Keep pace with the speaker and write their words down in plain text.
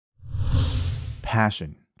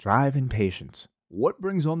passion, drive, and patience. What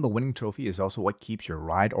brings home the winning trophy is also what keeps your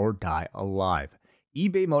ride or die alive.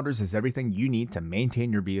 eBay Motors has everything you need to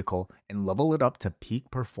maintain your vehicle and level it up to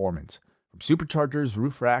peak performance. From superchargers,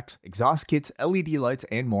 roof racks, exhaust kits, LED lights,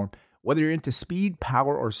 and more, whether you're into speed,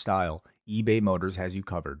 power, or style, eBay Motors has you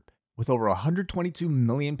covered. With over 122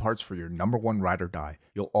 million parts for your number one ride or die,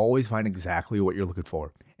 you'll always find exactly what you're looking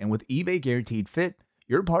for. And with eBay Guaranteed Fit,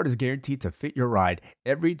 your part is guaranteed to fit your ride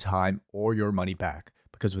every time or your money back.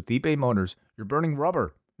 Because with eBay Motors, you're burning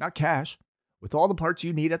rubber, not cash. With all the parts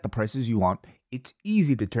you need at the prices you want, it's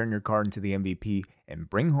easy to turn your car into the MVP and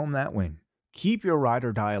bring home that win. Keep your ride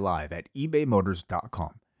or die alive at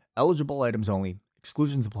ebaymotors.com. Eligible items only.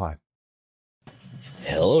 Exclusions apply.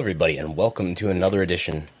 Hello, everybody, and welcome to another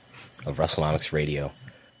edition of Wrestlenomics Radio.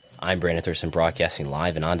 I'm Brandon Thurston, broadcasting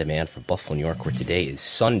live and on demand from Buffalo, New York, where today is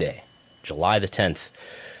Sunday, July the 10th,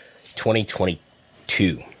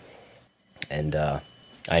 2022. And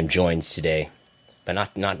I'm joined today by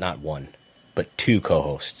not one, but two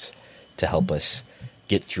co-hosts to help us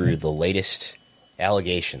get through the latest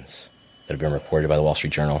allegations that have been reported by the Wall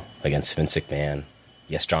Street Journal against Vince McMahon.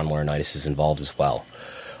 Yes, John Laurinaitis is involved as well.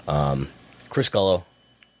 Chris Gullo,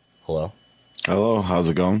 hello. Hello, how's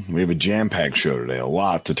it going? We have a jam-packed show today, a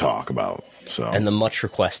lot to talk about. And the much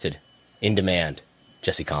requested, in demand,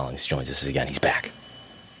 Jesse Collins joins us again. He's back.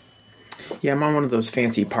 Yeah, I'm on one of those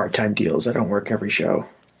fancy part-time deals. I don't work every show.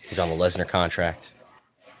 He's on the Lesnar contract.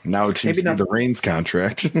 Now it seems to be the Reigns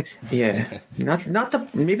contract. Yeah,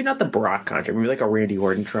 maybe not the Brock contract. Maybe like a Randy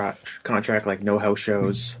Orton contract, like no house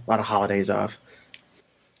shows, a lot of holidays off.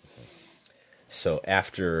 So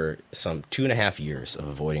after some 2.5 years of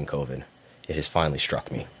avoiding COVID, it has finally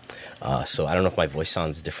struck me. So I don't know if my voice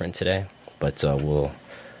sounds different today, but I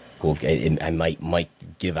might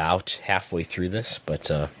give out halfway through this, but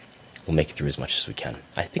we'll make it through as much as we can.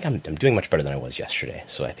 I think I'm doing much better than I was yesterday,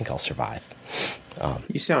 so I think I'll survive.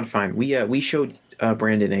 You sound fine. We showed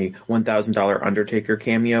Brandon a $1,000 Undertaker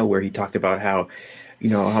cameo where he talked about how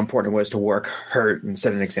important it was to work hurt and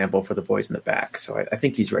set an example for the boys in the back. So I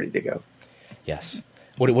think he's ready to go. Yes.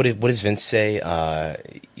 What does Vince say?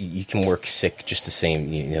 You can work sick just the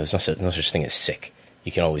same. There's no such thing as sick.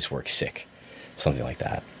 You can always work sick, something like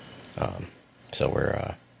that. So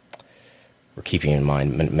we're keeping in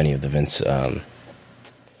mind many of the Vince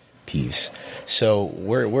peeves. So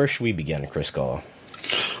where should we begin, Chris Gullo?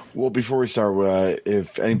 Well, before we start,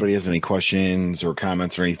 if anybody has any questions or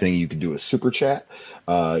comments or anything, you can do a super chat.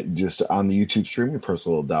 Just on the YouTube stream, you press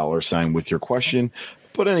a little $ with your question.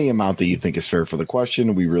 Put any amount that you think is fair for the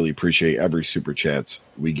question. We really appreciate every super chats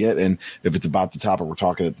we get. And if it's about the topic we're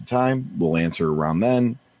talking at the time, we'll answer around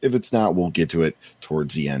then. If it's not, we'll get to it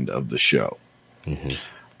towards the end of the show. Mm-hmm.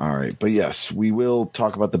 All right. But yes, we will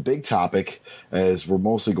talk about the big topic as we're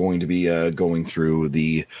mostly going to be going through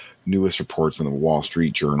the newest reports from the Wall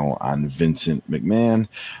Street Journal on Vincent McMahon.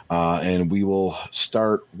 And we will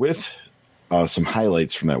start with some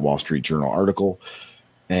highlights from that Wall Street Journal article.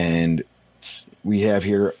 And we have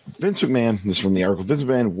here Vince McMahon. This is from the article. Vince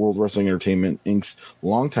McMahon, World Wrestling Entertainment Inc.'s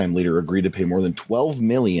longtime leader, agreed to pay more than $12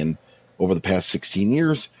 million over the past 16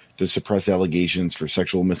 years to suppress allegations for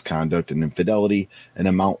sexual misconduct and infidelity, an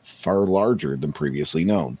amount far larger than previously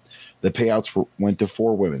known. The payouts went to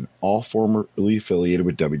 4 women, all formerly affiliated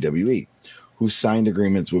with WWE, who signed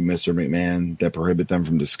agreements with Mr. McMahon that prohibit them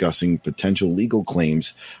from discussing potential legal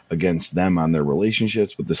claims against them on their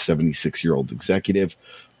relationships with the 76-year-old executive,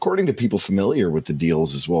 according to people familiar with the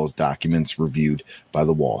deals as well as documents reviewed by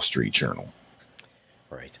the Wall Street Journal.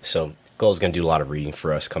 Right. So Gullo's going to do a lot of reading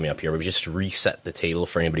for us coming up here. We just reset the table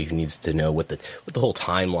for anybody who needs to know what the whole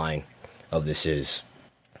timeline of this is.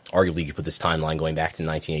 Arguably, you could put this timeline going back to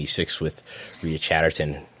 1986 with Rhea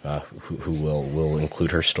Chatterton, who will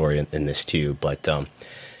include her story in this too. But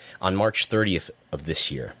on March 30th of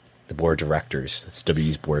this year, the board of directors, that's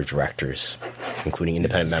WWE's board of directors, including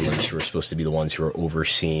independent members who are supposed to be the ones who are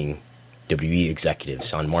overseeing WWE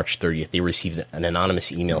executives, on March 30th, they received an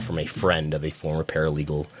anonymous email from a friend of a former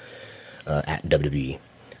paralegal at WWE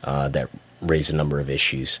that raised a number of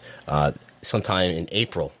issues. Sometime in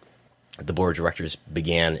April, the board of directors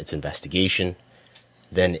began its investigation.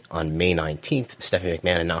 Then on May 19th, Stephanie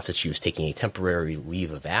McMahon announced that she was taking a temporary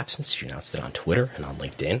leave of absence. She announced it on Twitter and on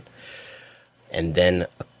LinkedIn. And then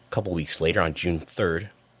a couple weeks later, on June 3rd,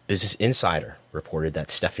 Business Insider reported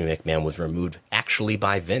that Stephanie McMahon was removed actually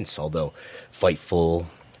by Vince, although Fightful,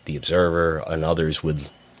 The Observer, and others would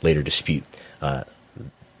later dispute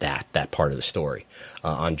that part of the story.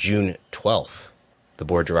 On June 12th, the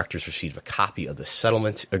board of directors received a copy of the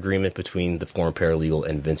settlement agreement between the former paralegal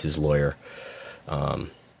and Vince's lawyer, from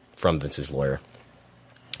Vince's lawyer.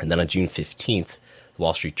 And then on June 15th, the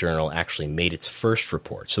Wall Street Journal actually made its first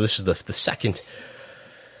report. So this is the second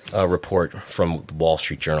report from the Wall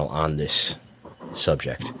Street Journal on this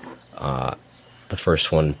subject. The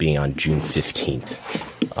first one being on June 15th.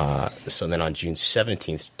 So then on June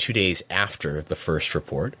 17th, 2 days after the first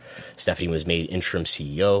report, Stephanie was made interim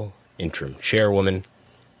CEO, interim chairwoman.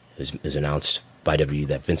 It was announced by WWE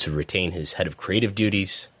that Vince would retain his head of creative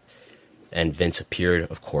duties. And Vince appeared,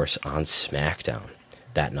 of course, on SmackDown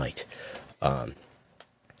that night. On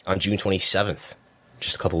June 27th,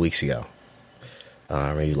 just a couple weeks ago,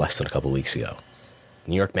 maybe less than a couple weeks ago,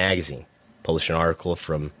 New York Magazine published an article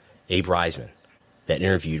from Abe Reisman that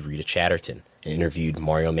interviewed Rita Chatterton and interviewed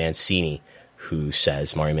Mario Mancini,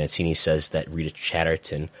 Mario Mancini says that Rita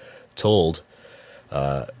Chatterton told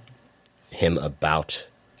him about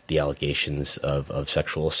the allegations of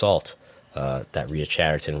sexual assault that Rita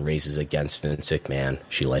Chatterton raises against Vince McMahon.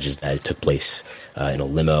 She alleges that it took place in a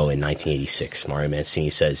limo in 1986. Mario Mancini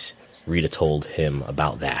says Rita told him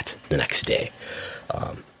about that the next day,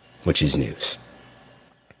 which is news.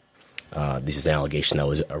 This is an allegation that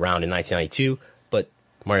was around in 1992, but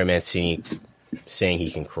Mario Mancini saying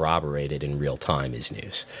he can corroborate it in real time is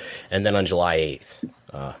news. And then on July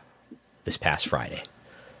 8th, this past Friday,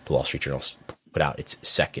 the Wall Street Journal put out its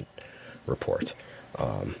second report.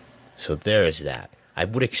 So there is that. I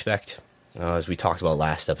would expect, as we talked about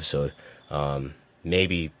last episode,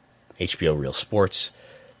 maybe HBO Real Sports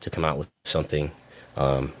to come out with something.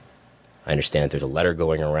 I understand there's a letter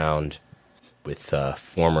going around with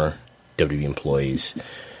former WWE employees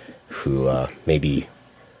who may be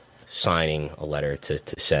signing a letter to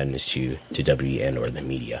send to WWE and or the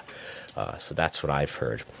media. So that's what I've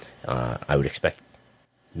heard. I would expect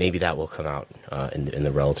maybe that will come out in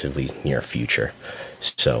the relatively near future.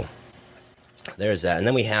 So there's that. And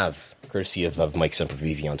then we have, courtesy of Mike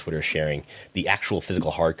Sempervive on Twitter, sharing the actual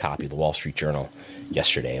physical hard copy of the Wall Street Journal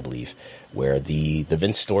yesterday, I believe, where the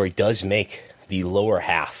Vince story does make the lower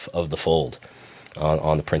half of the fold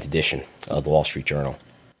on the print edition of the Wall Street Journal.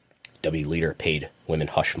 W leader paid women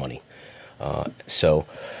hush money. So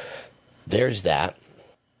there's that.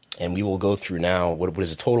 And we will go through now what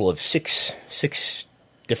is a total of six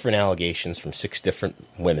different allegations from 6 different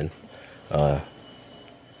women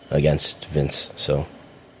against Vince. So,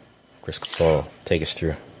 Chris Cole, take us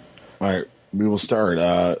through. All right, we will start.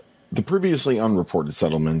 The previously unreported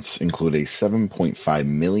settlements include a $7.5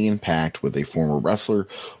 million pact with a former wrestler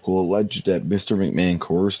who alleged that Mr. McMahon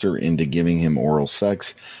coerced her into giving him oral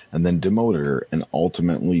sex and then demoted her and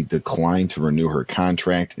ultimately declined to renew her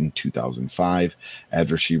contract in 2005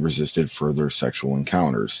 after she resisted further sexual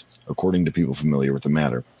encounters, according to people familiar with the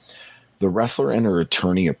matter. The wrestler and her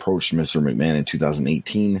attorney approached Mr. McMahon in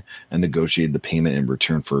 2018 and negotiated the payment in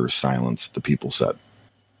return for her silence, the people said.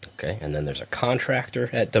 Okay, and then there's a contractor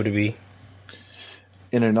at WWE.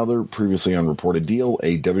 In another previously unreported deal,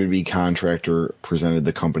 a WWE contractor presented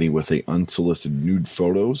the company with the unsolicited nude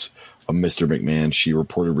photos of Mr. McMahon she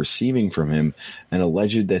reported receiving from him and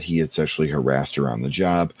alleged that he had sexually harassed her on the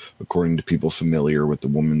job, according to people familiar with the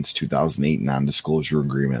woman's 2008 non-disclosure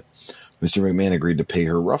agreement. Mr. McMahon agreed to pay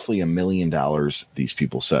her roughly $1 million, these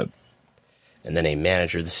people said. And then a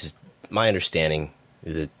manager, this is my understanding,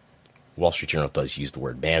 the Wall Street Journal does use the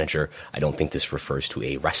word manager. I don't think this refers to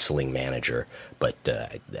a wrestling manager, but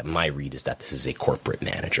my read is that this is a corporate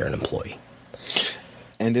manager, an employee.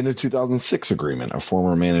 And in a 2006 agreement, a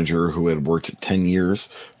former manager who had worked 10 years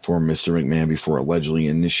for Mr. McMahon before allegedly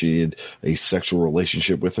initiated a sexual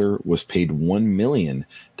relationship with her was paid $1 million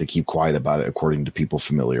to keep quiet about it, according to people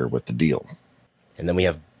familiar with the deal. And then we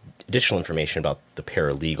have additional information about the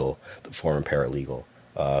paralegal, the former paralegal,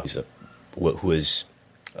 who is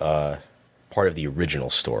part of the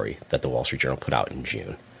original story that the Wall Street Journal put out in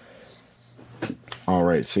June. All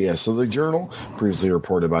right. So the Journal previously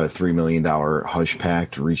reported about a $3 million hush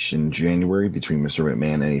pact reached in January between Mr.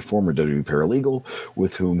 McMahon and a former WWE paralegal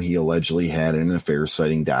with whom he allegedly had an affair,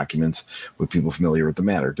 citing documents with people familiar with the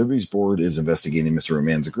matter. WWE's board is investigating Mr.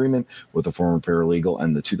 McMahon's agreement with the former paralegal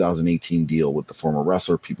and the 2018 deal with the former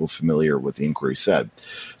wrestler, people familiar with the inquiry said.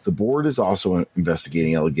 The board is also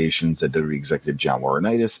investigating allegations that WWE executive John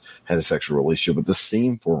Laurinaitis had a sexual relationship with the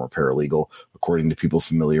same former paralegal, according to people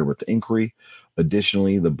familiar with the inquiry.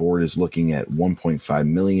 Additionally, the board is looking at $1.5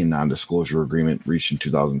 million non-disclosure agreement reached in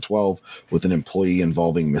 2012 with an employee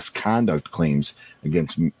involving misconduct claims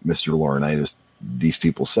against Mr. Laurinaitis, these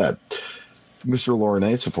people said. Mr.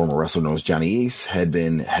 Laurinaitis, a former wrestler known as Johnny Ace, had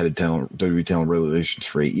been head of WWE Talent Relations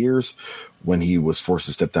for 8 years. When he was forced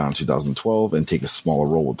to step down in 2012 and take a smaller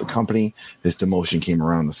role with the company, his demotion came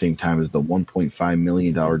around the same time as the $1.5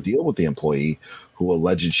 million deal with the employee who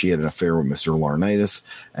alleged she had an affair with Mr. Laurinaitis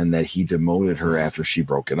and that he demoted her after she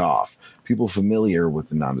broke it off. People familiar with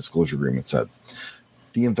the non-disclosure agreement said.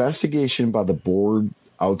 The investigation by the board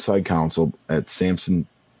outside counsel at Simpson,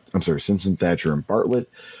 Thatcher, and Bartlett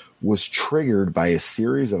was triggered by a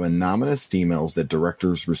series of anonymous emails that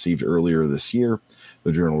directors received earlier this year,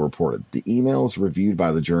 the Journal reported. The emails reviewed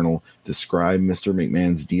by the Journal described Mr.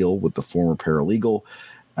 McMahon's deal with the former paralegal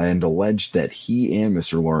and alleged that he and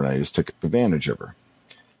Mr. Laurinaitis took advantage of her.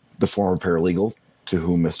 The former paralegal, to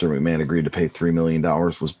whom Mr. McMahon agreed to pay $3 million,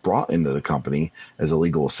 was brought into the company as a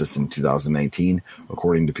legal assistant in 2019.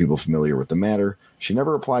 According to people familiar with the matter, she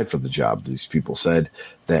never applied for the job. These people said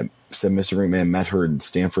Mr. McMahon met her in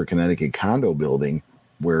Stamford, Connecticut condo building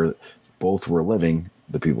where both were living,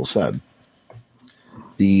 the people said.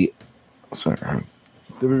 WWE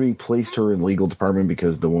placed her in legal department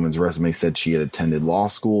because the woman's resume said she had attended law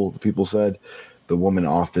school, the people said. The woman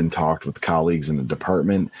often talked with colleagues in the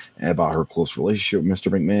department about her close relationship with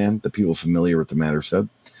Mr. McMahon, the people familiar with the matter said.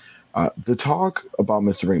 The talk about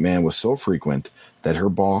Mr. McMahon was so frequent that her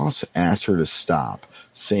boss asked her to stop,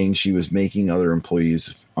 saying she was making other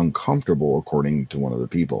employees uncomfortable, according to one of the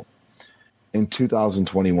people. In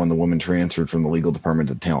 2021, the woman transferred from the legal department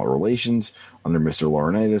to talent relations under Mr.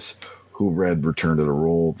 Laurinaitis, who returned to the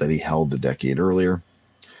role that he held a decade earlier.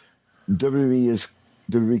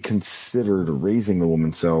 WWE considered raising the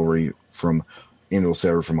woman's annual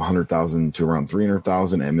salary from $100,000 to around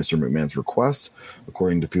 $300,000 at Mr. McMahon's request.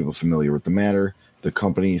 According to people familiar with the matter, the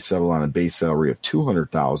company settled on a base salary of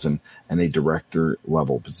 $200,000 and a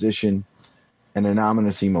director-level position. An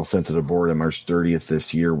anonymous email sent to the board on March 30th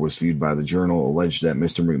this year was viewed by the Journal, alleged that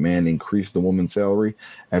Mr. McMahon increased the woman's salary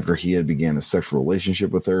after he had began a sexual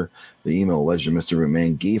relationship with her. The email alleged that Mr.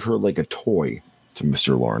 McMahon gave her like a toy to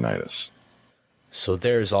Mr. Laurinaitis. So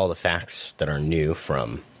there's all the facts that are new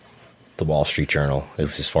from the Wall Street Journal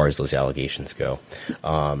as far as those allegations go.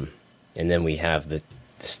 And then we have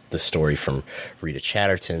the story from Rita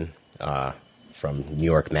Chatterton from New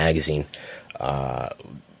York Magazine.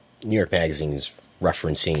 New York Magazine is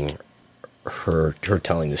referencing her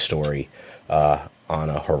telling the story on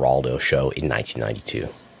a Geraldo show in 1992.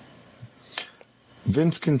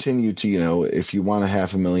 Vince continued to, if you want a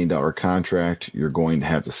 $500,000 contract, you're going to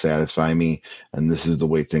have to satisfy me, and this is the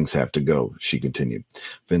way things have to go, she continued.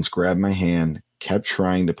 Vince grabbed my hand, kept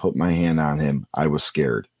trying to put my hand on him. I was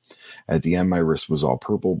scared. At the end, my wrist was all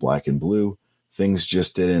purple, black, and blue. Things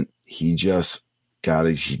just didn't. He just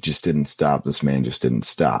didn't stop. This man just didn't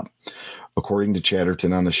stop. According to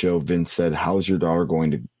Chatterton on the show, Vince said, "How's your daughter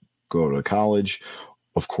going to go to college?"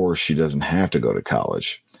 Of course, she doesn't have to go to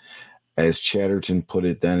college. As Chatterton put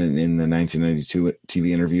it then in the 1992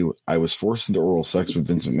 TV interview, I was forced into oral sex with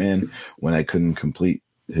Vince McMahon when I couldn't complete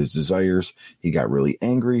his desires. He got really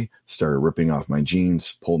angry, started ripping off my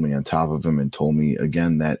jeans, pulled me on top of him, and told me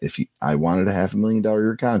again that if I wanted a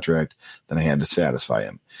 $500,000 contract, then I had to satisfy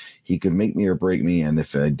him. He could make me or break me, and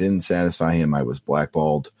if I didn't satisfy him, I was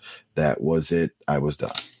blackballed. That was it. I was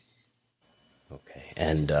done. Okay,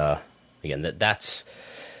 and again, that's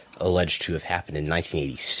alleged to have happened in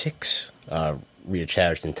 1986. Rita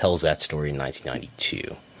Chatterton tells that story in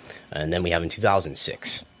 1992. And then we have in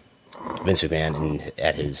 2006, Vince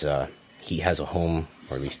McMahon he has a home,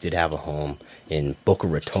 or at least did have a home, in Boca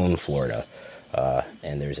Raton, Florida.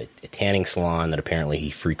 And there's a tanning salon that apparently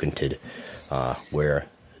he frequented where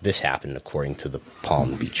this happened, according to the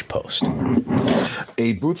Palm Beach Post.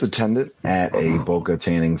 A booth attendant at a Boca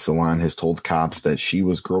tanning salon has told cops that she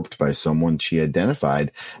was groped by someone she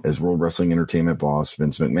identified as World Wrestling Entertainment boss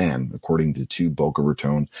Vince McMahon, according to 2 Boca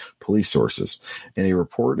Raton police sources. In a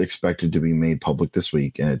report expected to be made public this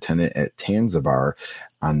week, an attendant at Tanzabar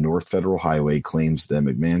on North Federal Highway claims that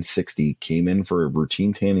McMahon, 60, came in for a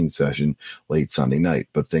routine tanning session late Sunday night,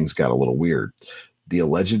 but things got a little weird. The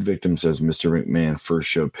alleged victim says Mr. McMahon first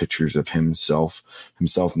showed pictures of himself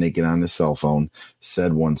naked on his cell phone,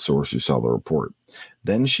 said one source who saw the report.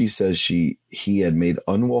 Then she says he had made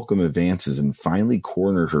unwelcome advances and finally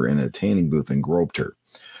cornered her in a tanning booth and groped her.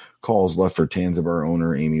 Calls left for Tanzabar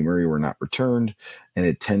owner Amy Murray were not returned. An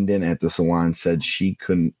attendant at the salon said she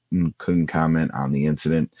couldn't comment on the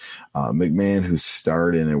incident. McMahon, who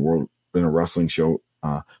starred in a wrestling show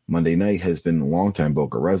Monday night has been a longtime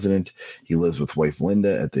Boca resident. He lives with wife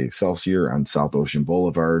Linda at the Excelsior on South Ocean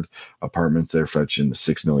Boulevard. Apartments there fetch in the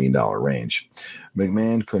 $6 million range.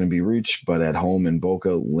 McMahon couldn't be reached, but at home in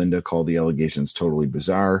Boca, Linda called the allegations totally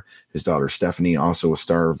bizarre. His daughter Stephanie, also a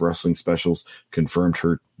star of wrestling specials, confirmed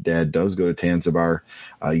her dad does go to Tanzabar.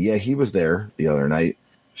 Yeah, he was there the other night.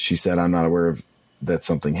 She said, I'm not aware of that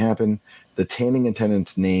something happened. The tanning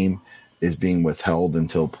attendant's name is being withheld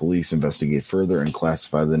until police investigate further and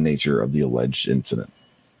classify the nature of the alleged incident.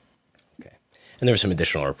 Okay. And there was some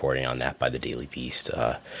additional reporting on that by the Daily Beast,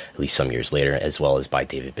 at least some years later, as well as by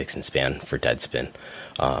David Bixenspan for Deadspin.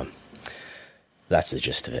 That's the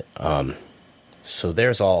gist of it. So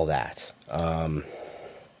there's all that.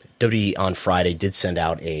 WWE on Friday did send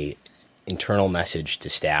out a internal message to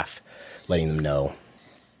staff letting them know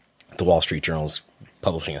the Wall Street Journal's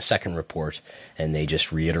publishing a second report, and they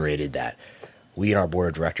just reiterated that we and our board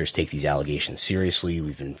of directors take these allegations seriously.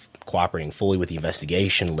 We've been cooperating fully with the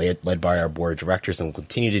investigation led by our board of directors and will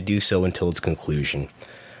continue to do so until its conclusion.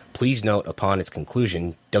 Please note, upon its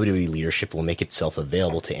conclusion, WWE leadership will make itself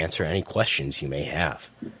available to answer any questions you may have.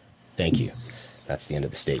 Thank you. That's the end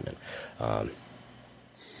of the statement.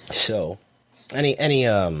 So, any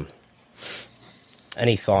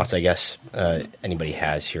thoughts, I guess, anybody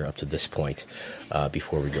has here up to this point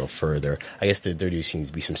before we go further? I guess there do seem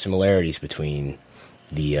to be some similarities between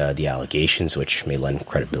the allegations, which may lend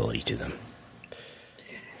credibility to them.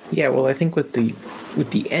 Yeah, well, I think with the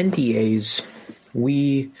NDAs,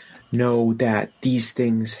 we know that these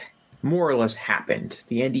things more or less happened.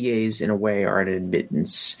 The NDAs, in a way, are an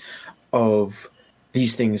admittance of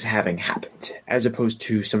these things having happened, as opposed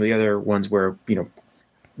to some of the other ones where,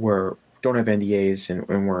 don't have NDAs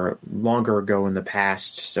and were longer ago in the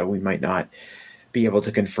past, so we might not be able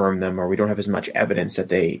to confirm them, or we don't have as much evidence that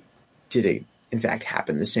they did in fact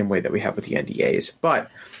happen the same way that we have with the NDAs.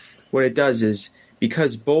 But what it does is,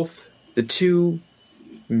 because both the two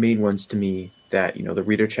main ones to me, that the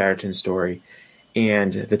Rita Chatterton story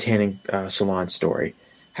and the tanning salon story,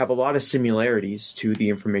 have a lot of similarities to the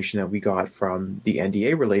information that we got from the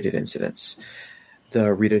NDA related incidents.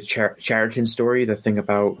 The Rita Chatterton story, the thing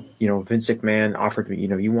about, Vince McMahon offered me,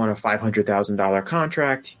 you want a $500,000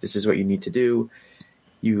 contract. This is what you need to do.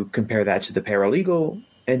 You compare that to the paralegal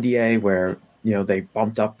NDA where, they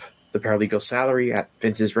bumped up the paralegal salary at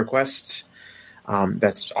Vince's request.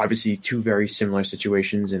 That's obviously two very similar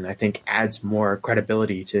situations, and I think adds more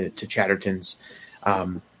credibility to Chatterton's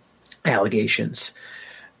allegations.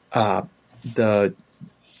 The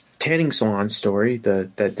tanning salon story,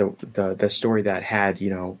 the story that had,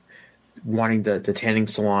 wanting the tanning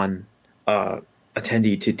salon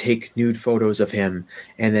attendee to take nude photos of him,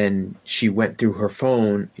 and then she went through her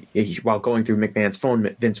phone while going through McMahon's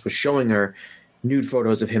phone. Vince was showing her nude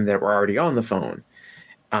photos of him that were already on the phone.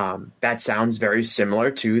 That sounds very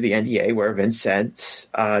similar to the NDA where Vince sent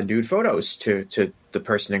nude photos to the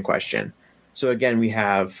person in question. So again, we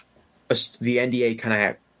have the NDA kind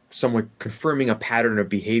of somewhat confirming a pattern of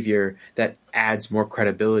behavior that adds more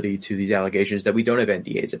credibility to these allegations that we don't have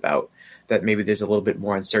NDAs about, that maybe there's a little bit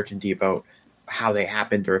more uncertainty about how they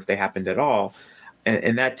happened or if they happened at all.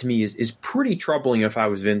 And that to me is pretty troubling if I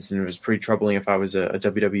was Vince, and it was pretty troubling if I was a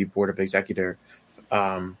WWE Board of Executive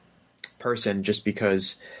person, just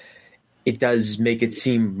because it does make it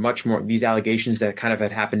seem much more, these allegations that kind of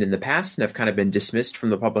had happened in the past and have kind of been dismissed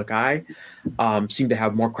from the public eye, seem to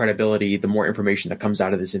have more credibility the more information that comes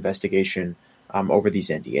out of this investigation over these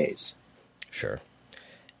NDAs. Sure.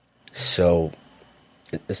 So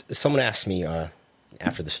someone asked me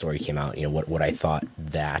after the story came out, what I thought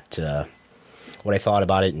what I thought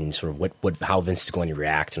about it, and sort of how Vince is going to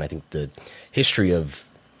react. And I think the history of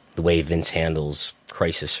the way Vince handles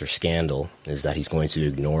crisis or scandal is that he's going to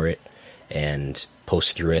ignore it and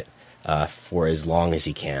post through it for as long as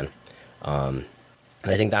he can. And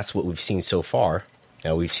I think that's what we've seen so far.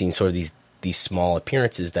 We've seen sort of these small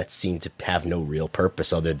appearances that seem to have no real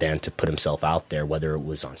purpose other than to put himself out there, whether it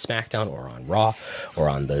was on SmackDown or on Raw or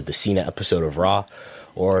on the Cena episode of Raw,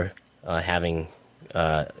 or having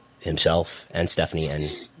himself and Stephanie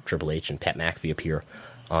and Triple H and Pat McAfee appear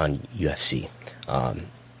on UFC.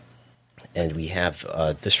 And we have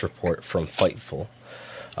this report from Fightful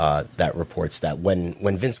that reports that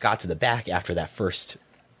when Vince got to the back after that first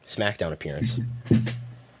SmackDown appearance,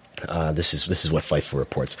 this is what Fightful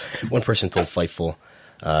reports. One person told Fightful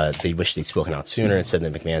they wished they'd spoken out sooner, and said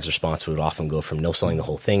that McMahon's response would often go from no selling the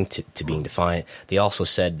whole thing to being defiant. They also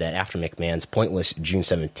said that after McMahon's pointless June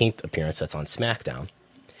 17th appearance that's on SmackDown,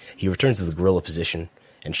 he returned to the gorilla position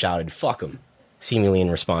and shouted, "Fuck him," seemingly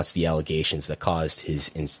in response to the allegations that caused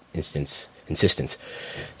his insistence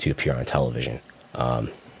to appear on television.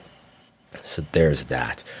 So there's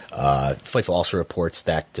that. Fightful also reports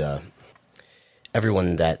that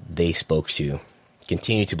everyone that they spoke to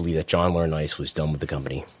continued to believe that John Laurinaitis was done with the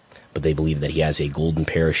company, but they believe that he has a golden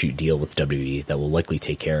parachute deal with WWE that will likely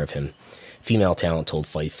take care of him. Female talent told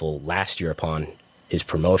Fightful last year upon his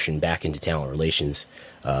promotion back into talent relations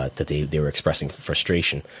that they were expressing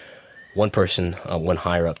frustration. One person, one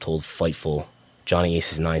higher up, told Fightful Johnny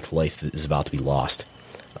Ace's ninth life is about to be lost.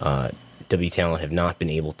 W Talent have not been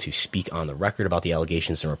able to speak on the record about the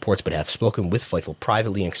allegations and reports, but have spoken with Fightful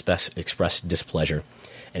privately and expressed displeasure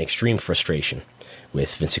and extreme frustration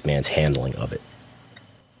with Vince McMahon's handling of it.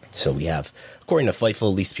 So we have, according to Fightful,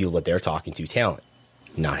 at least the people that they're talking to, Talent,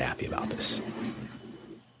 not happy about this.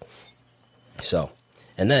 So,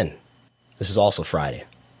 and then, this is also Friday,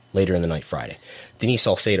 later in the night Friday. Denise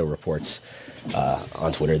Salcedo reports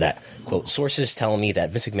on Twitter that, quote, sources tell me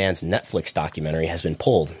that Vince McMahon's Netflix documentary has been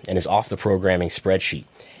pulled and is off the programming spreadsheet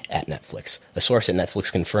at Netflix. A source at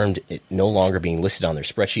Netflix confirmed it no longer being listed on their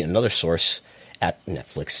spreadsheet. Another source at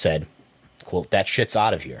Netflix said, quote, that shit's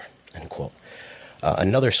out of here, end quote.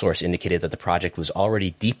 Another source indicated that the project was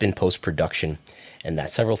already deep in post-production and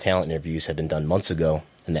that several talent interviews had been done months ago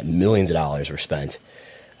and that millions of dollars were spent.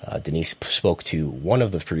 Denise spoke to one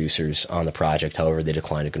of the producers on the project. However, they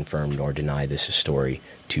declined to confirm nor deny this story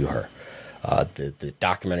to her. The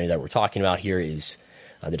documentary that we're talking about here is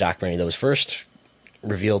the documentary that was first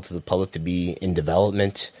revealed to the public to be in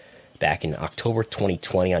development back in October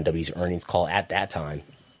 2020 on W's earnings call. At that time,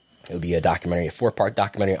 it would be a documentary, a 4-part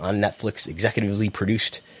documentary on Netflix, executively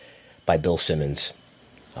produced by Bill Simmons.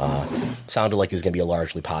 Sounded like it was going to be a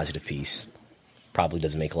largely positive piece. Probably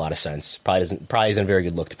doesn't make a lot of sense. Probably isn't a very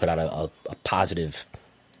good look to put out a positive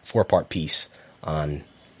 4-part piece on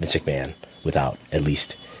Vince McMahon without at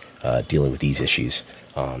least dealing with these issues.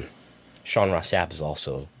 Sean Ross Sapp has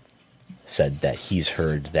also said that he's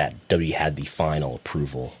heard that W had the final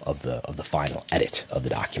approval of the final edit of the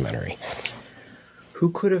documentary.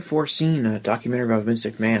 Who could have foreseen a documentary about Vince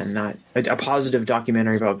McMahon, not a positive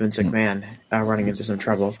documentary about Vince McMahon running into some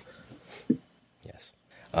trouble? Yes.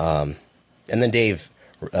 And then Dave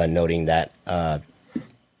noting that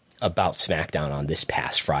about SmackDown on this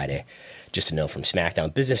past Friday, just a note from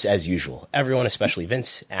SmackDown, business as usual. Everyone, especially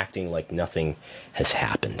Vince, acting like nothing has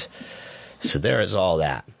happened. So there is all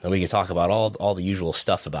that. And we can talk about all the usual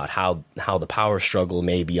stuff about how the power struggle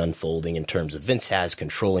may be unfolding in terms of Vince has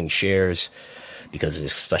controlling shares because of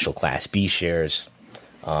his special Class B shares.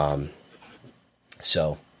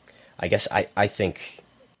 So I guess I think...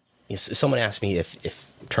 Someone asked me if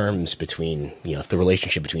terms between, if the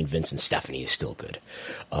relationship between Vince and Stephanie is still good.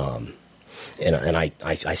 And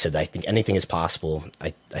I said that I think anything is possible.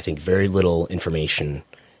 I think very little information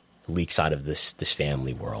leaks out of this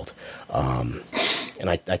family world. And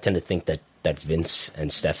I tend to think that Vince and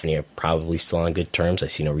Stephanie are probably still on good terms. I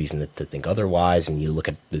see no reason to think otherwise. And you look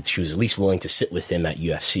at that she was at least willing to sit with him at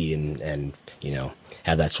UFC and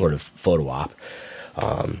have that sort of photo op.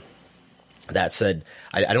 That said,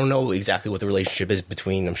 I don't know exactly what the relationship is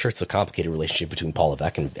between. I'm sure it's a complicated relationship between Paul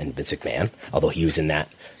Levesque and Vince McMahon. Although he was in that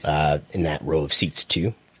row of seats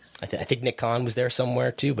too. I think Nick Khan was there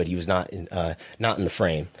somewhere too, but he was not in the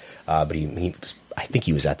frame. But he was, I think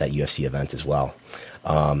he was at that UFC event as well.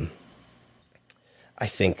 I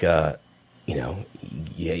think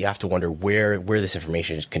you have to wonder where this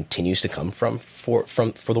information continues to come from for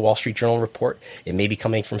the Wall Street Journal report. It may be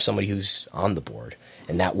coming from somebody who's on the board.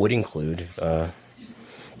 And that would include the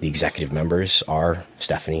executive members are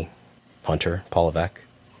Stephanie, Hunter, Paul Levesque,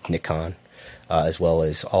 Nick Khan, as well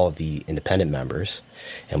as all of the independent members.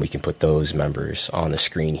 And we can put those members on the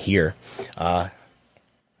screen here.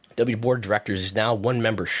 W Board of Directors is now one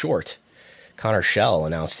member short. Connor Schell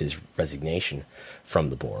announced his resignation from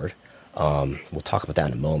the board. We'll talk about that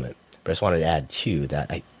in a moment. But I just wanted to add, too,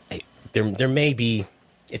 that there may be...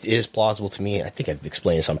 It is plausible to me. I think I've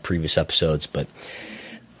explained this on previous episodes, but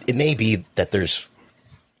it may be that there's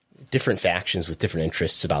different factions with different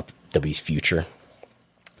interests about W's future,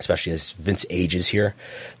 especially as Vince ages here.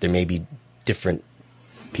 There may be different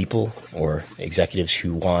people or executives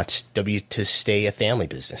who want W to stay a family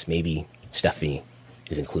business. Maybe Stephanie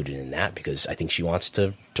is included in that because I think she wants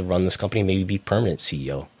to run this company, maybe be permanent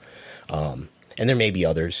CEO. And there may be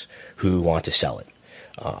others who want to sell it.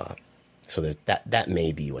 So that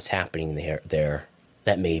may be what's happening there.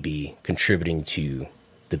 That may be contributing to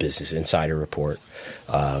the Business Insider report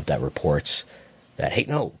that reports that, hey,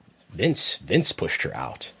 no, Vince pushed her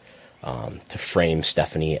out to frame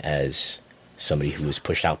Stephanie as somebody who was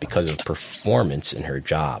pushed out because of performance in her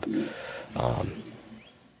job.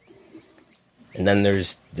 And then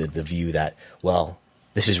there's the view that, well,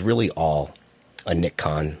 this is really all a Nick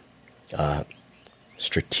Khan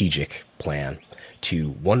strategic plan to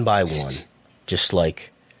one by one, just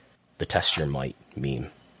like the test your might meme,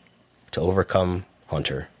 to overcome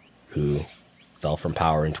Hunter, who fell from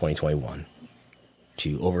power in 2021,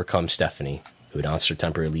 to overcome Stephanie, who announced her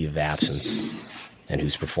temporary leave of absence and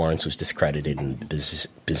whose performance was discredited in the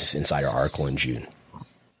Business Insider article in June.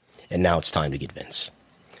 And now it's time to get Vince.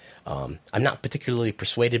 I'm not particularly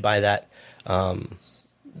persuaded by that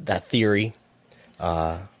theory.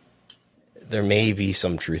 There may be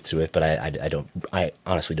some truth to it, but I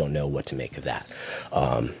honestly don't know what to make of that.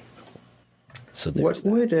 So what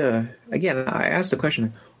would again? I asked the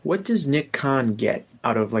question: what does Nick Khan get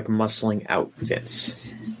out of like muscling out Vince?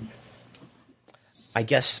 I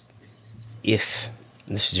guess if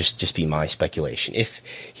this is just be my speculation, if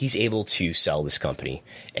he's able to sell this company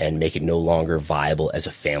and make it no longer viable as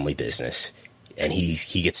a family business, and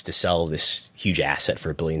he gets to sell this huge asset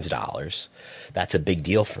for billions of dollars, that's a big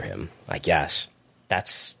deal for him, I guess.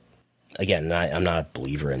 That's, again, I'm not a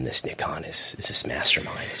believer in this Nick Khan is this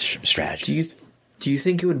mastermind strategy. Do you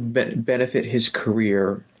think it would benefit his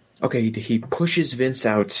career? Okay, he pushes Vince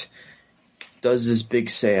out, does this big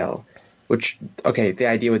sale, which, okay, the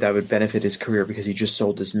idea that would benefit his career because he just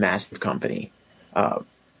sold this massive company. Do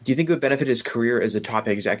you think it would benefit his career as a top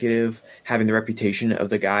executive, having the reputation of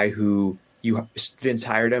the guy who Vince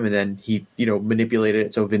hired him and then he, manipulated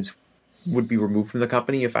it so Vince would be removed from the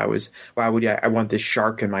company? Why would I want this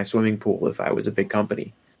shark in my swimming pool if I was a big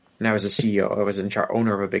company and I was a CEO, I was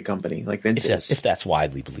owner of a big company like Vince is? If that's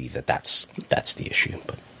widely believed that's the issue,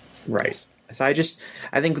 but right. So I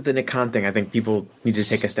think with the Nick Khan thing, I think people need to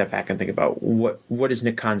take a step back and think about what is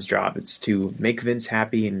Nick Khan's job? It's to make Vince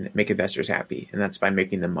happy and make investors happy, and that's by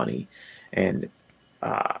making them money. And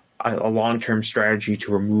a long-term strategy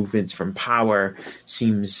to remove Vince from power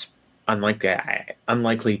seems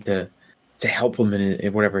unlikely to help him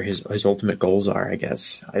in whatever his ultimate goals are, I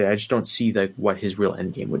guess. I just don't see what his real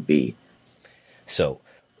end game would be. So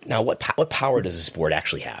now what power does this board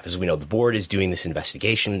actually have? As we know, the board is doing this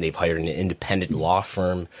investigation. They've hired an independent law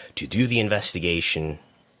firm to do the investigation.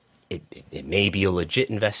 It may be a legit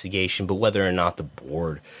investigation, but whether or not the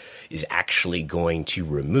board is actually going to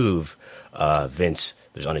remove Vince,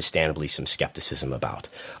 there's understandably some skepticism about.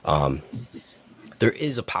 There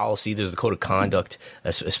is a policy. There's the code of conduct,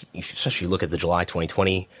 especially if you look at the July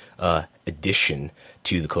 2020 addition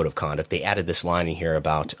to the code of conduct. They added this line in here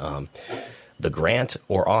about the grant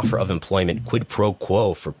or offer of employment quid pro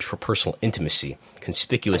quo for personal intimacy.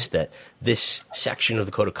 Conspicuous that this section of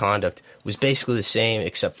the code of conduct was basically the same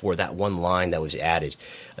except for that one line that was added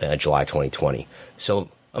July 2020.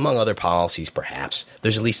 So among other policies, perhaps,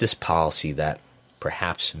 there's at least this policy that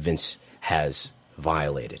perhaps Vince has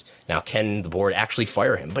violated. Now, can the board actually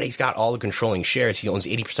fire him? But he's got all the controlling shares. He owns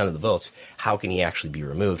 80% of the votes. How can he actually be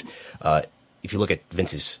removed? If you look at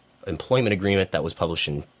Vince's employment agreement that was published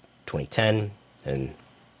in 2010 and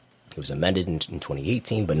it was amended in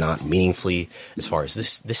 2018, but not meaningfully as far as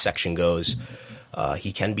this section goes,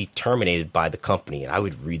 he can be terminated by the company. And I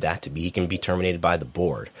would read that to be he can be terminated by the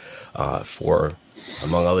board for,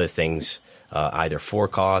 among other things, either for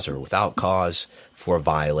cause or without cause for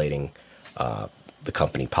violating the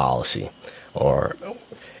company policy. Or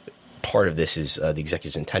part of this is the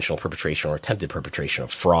executive's intentional perpetration or attempted perpetration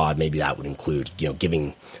of fraud. Maybe that would include,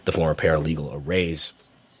 giving the former paralegal a raise.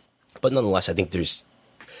 But nonetheless, I think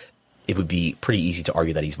it would be pretty easy to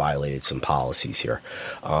argue that he's violated some policies here.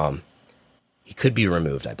 He could be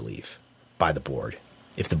removed, I believe, by the board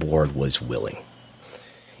if the board was willing.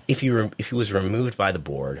 If he was removed by the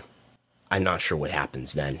board, I'm not sure what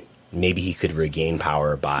happens then. Maybe he could regain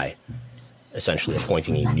power by essentially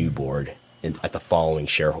appointing a new board at the following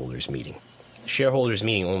shareholders meeting. Shareholders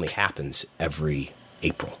meeting only happens every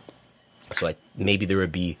April. So maybe there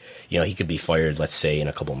would be, he could be fired, let's say, in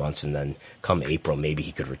a couple months, and then come April, maybe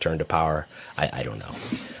he could return to power. I don't know.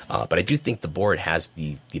 But I do think the board has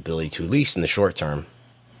the ability to, at least in the short term,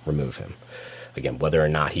 remove him. Again, whether or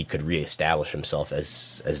not he could reestablish himself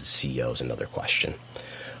as the CEO is another question.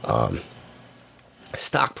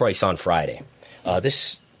 Stock price on Friday.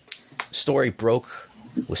 This story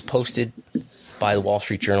was posted by the Wall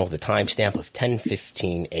Street Journal with a timestamp of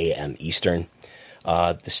 10:15 a.m. Eastern.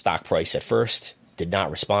 The stock price at first did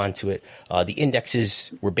not respond to it. The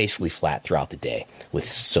indexes were basically flat throughout the day with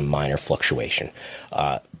some minor fluctuation.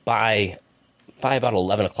 By about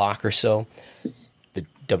 11 o'clock or so, the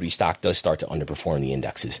W stock does start to underperform the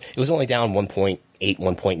indexes. It was only down 1.8,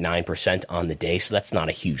 1.9% on the day, so that's not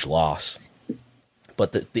a huge loss.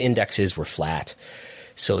 But the indexes were flat.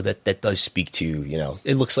 So that does speak to,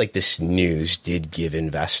 it looks like this news did give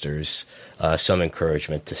investors some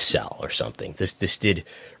encouragement to sell or something. This did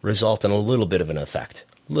result in a little bit of an effect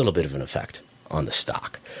on the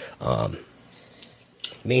stock.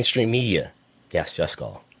 Mainstream media. Yes,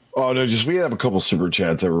 Jessica. Oh, no, we have a couple super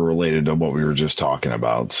chats that were related to what we were just talking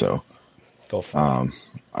about. So go for it.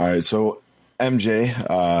 All right, so MJ,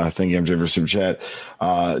 thank you, MJ, for super chat.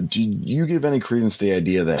 Do you give any credence to the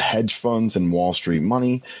idea that hedge funds and Wall Street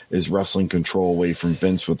money is wrestling control away from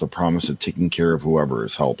Vince with the promise of taking care of whoever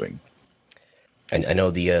is helping? And I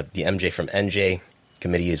know the MJ from NJ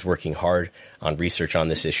committee is working hard on research on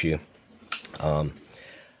this issue.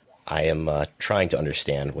 I am trying to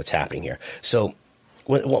understand what's happening here. So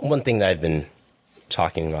one thing that I've been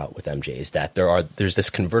talking about with MJ is that there's this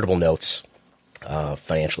convertible notes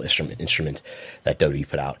financial instrument that WWE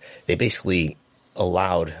put out. They basically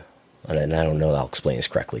allowed, and I don't know I'll explain this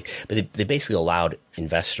correctly, but they basically allowed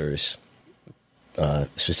investors,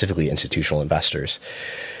 specifically institutional investors,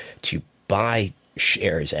 to buy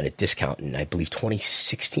shares at a discount in, I believe,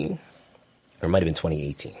 2016, or it might have been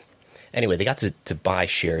 2018. Anyway, they got to buy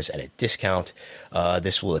shares at a discount.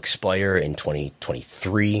 This will expire in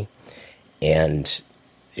 2023, and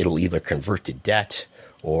it'll either convert to debt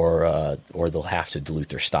or they'll have to dilute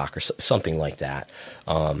their stock or something like that.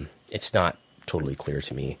 It's not totally clear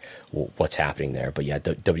to me what's happening there, but yeah,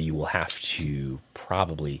 WWE will have to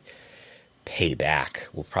probably pay back.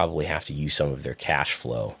 We'll probably have to use some of their cash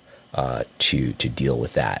flow to deal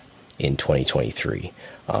with that in 2023.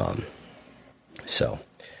 So.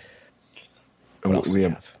 We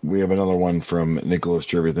have another one from Nicholas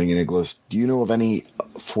Jervy. Thank you, Nicholas. Do you know of any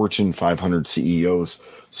Fortune 500 CEOs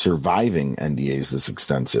surviving NDAs this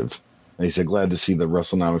extensive? And he said, glad to see the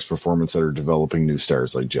Wrestlenomics performance that are developing new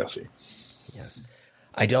stars like Jesse. Yes.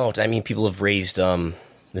 I don't. I mean, people have raised,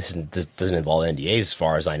 this doesn't involve NDAs as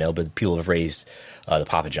far as I know, but people have raised the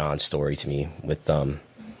Papa John's story to me with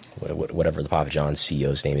whatever the Papa John's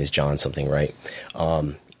CEO's name is, John something, right?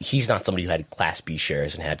 He's not somebody who had Class B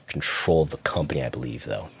shares and had control of the company, I believe,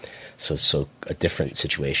 though. So a different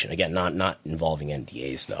situation. Again, not involving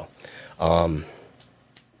NDAs, though.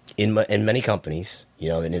 In many companies,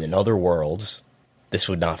 and in other worlds, this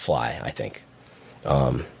would not fly, I think.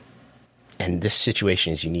 And this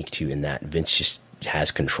situation is unique, too, in that Vince just has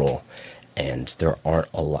control. And there aren't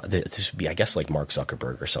a lot. This would be, I guess, like Mark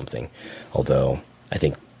Zuckerberg or something. Although I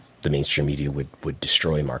think the mainstream media would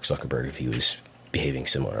destroy Mark Zuckerberg if he was behaving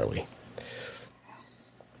similarly.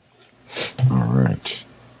 All right.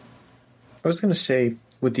 I was going to say,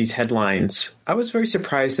 with these headlines, I was very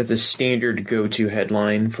surprised that the standard go-to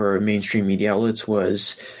headline for mainstream media outlets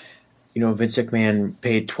was, Vince McMahon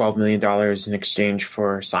paid $12 million in exchange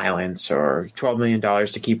for silence, or $12 million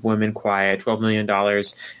to keep women quiet, $12 million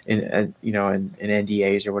in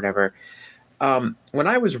NDAs or whatever. When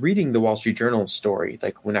I was reading the Wall Street Journal story,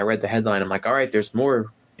 like when I read the headline, I'm like, all right, there's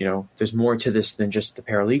more to this than just the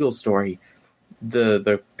paralegal story.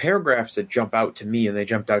 The paragraphs that jump out to me, and they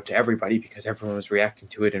jumped out to everybody because everyone was reacting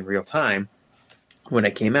to it in real time when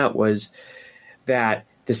it came out, was that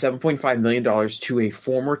the $7.5 million to a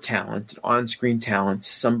former talent, on-screen talent,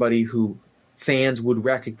 somebody who fans would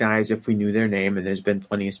recognize if we knew their name, and there's been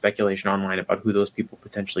plenty of speculation online about who those people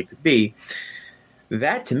potentially could be.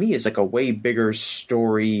 That to me is like a way bigger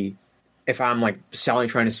story if I'm like trying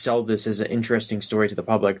to sell this as an interesting story to the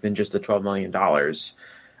public than just the $12 million.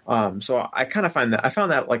 So I kind of found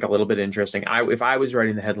that like a little bit interesting. If I was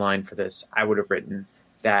writing the headline for this, I would have written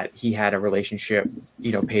that he had a relationship,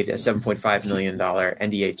 paid a $7.5 million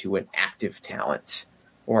NDA to an active talent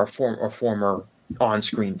or former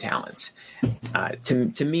on-screen talent.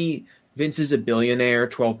 To me, Vince is a billionaire.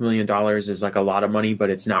 $12 million is like a lot of money, but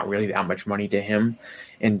it's not really that much money to him.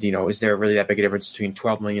 And, is there really that big a difference between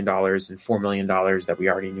 $12 million and $4 million that we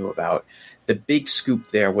already knew about? The big scoop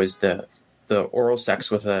there was the oral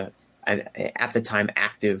sex with an at the time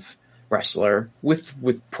active wrestler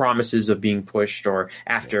with promises of being pushed, or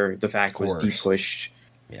after the fact was de-pushed.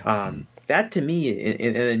 Yeah. That to me,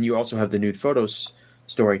 and then you also have the nude photos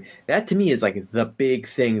story. That to me is like the big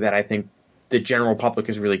thing that I think the general public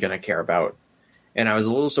is really going to care about. And I was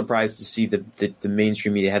a little surprised to see the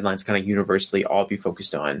mainstream media headlines kind of universally all be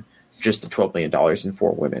focused on just the $12 million and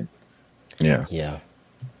 4 women. Yeah. Yeah.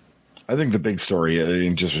 I think the big story,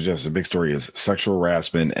 the big story is sexual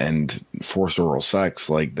harassment and forced oral sex.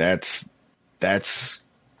 Like that's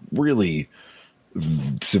really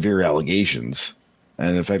severe allegations.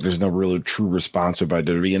 And in fact, there's no really true response by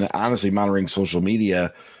WWE. And honestly, monitoring social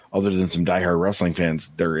media, other than some diehard wrestling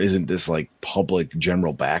fans, there isn't this like public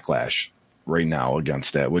general backlash right now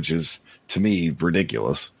against that, which is to me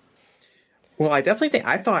ridiculous. Well, I definitely think,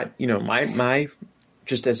 I thought, my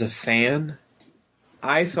just as a fan,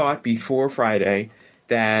 I thought before Friday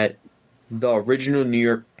that the original New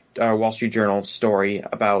York Wall Street Journal story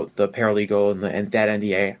about the paralegal and that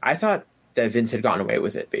NDA, I thought that Vince had gotten away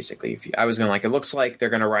with it, basically. I was going it looks like they're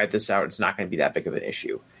going to ride this out. It's not going to be that big of an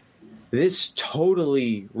issue. This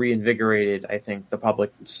totally reinvigorated, I think, the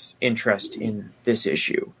public's interest in this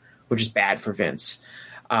issue, which is bad for Vince.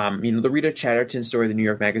 The Rita Chatterton story, the New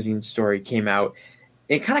York Magazine story came out.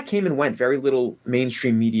 It kind of came and went. Very little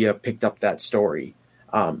mainstream media picked up that story.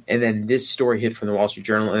 And then this story hit from the Wall Street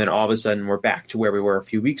Journal, and then all of a sudden we're back to where we were a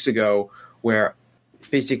few weeks ago, where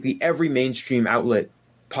basically every mainstream outlet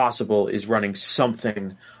possible is running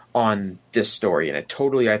something on this story. And it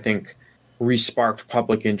totally, I think, re-sparked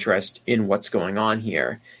public interest in what's going on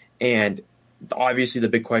here. And obviously the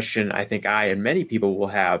big question I think I and many people will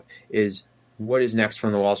have is, what is next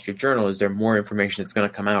from the Wall Street Journal? Is there more information that's going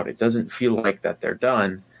to come out? It doesn't feel like that they're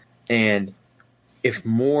done. And if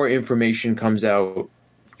more information comes out,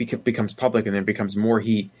 becomes public, and then becomes more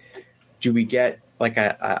heat, do we get like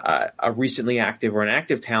a recently active or an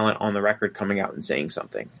active talent on the record coming out and saying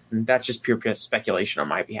something? And that's just pure speculation on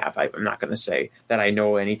my behalf. I'm not going to say that I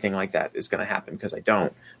know anything like that is going to happen, because I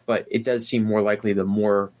don't. But it does seem more likely the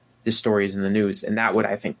more this story is in the news, and that would,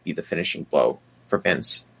 I think, be the finishing blow for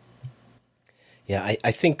Vince. Yeah,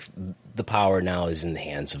 I think the power now is in the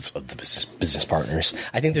hands of the business partners.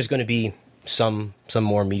 I think there's going to be some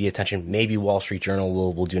more media attention. Maybe Wall Street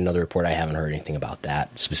Journal will do another report. I haven't heard anything about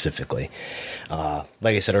that specifically. Like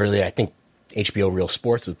I said earlier, I think HBO Real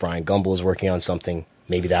Sports with Brian Gumbel is working on something.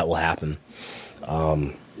 Maybe that will happen.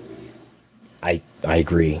 I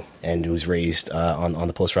agree. And it was raised on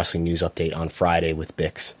the Post Wrestling News update on Friday with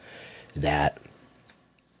Bix that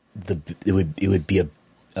it would be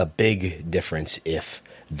a big difference if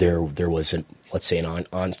there was let's say an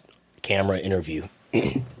on camera interview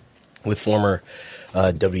with former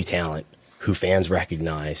W talent who fans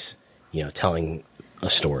recognize, telling a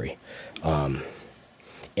story.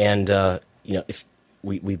 If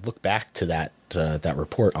we look back to that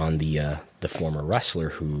report on the former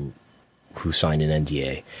wrestler who signed an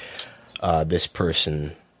NDA, this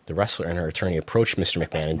person, the wrestler and her attorney, approached Mr.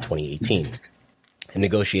 McMahon in 2018 and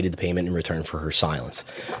negotiated the payment in return for her silence.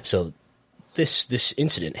 So this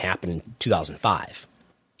incident happened in 2005,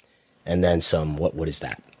 and then some. What is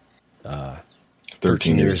that?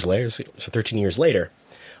 13 years later. So 13 years later,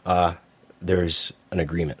 there's an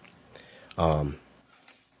agreement.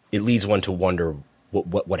 It leads one to wonder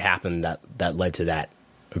what happened that led to that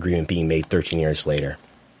agreement being made 13 years later.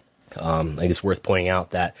 I think it's worth pointing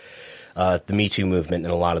out that the Me Too movement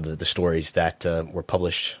and a lot of the stories that were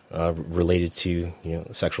published related to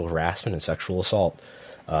sexual harassment and sexual assault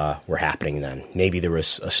were happening then. Maybe there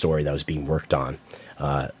was a story that was being worked on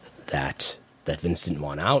that Vince didn't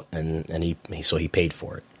want out, and he paid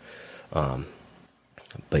for it.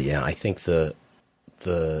 But yeah, I think the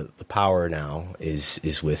power now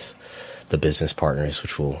is with the business partners,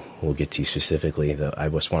 which we'll get to specifically. I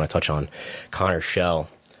just want to touch on Connor Schell,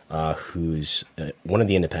 who's was one of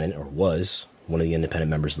the independent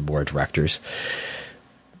members of the board of directors.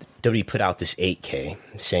 WWE put out this 8K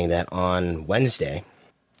saying that on Wednesday.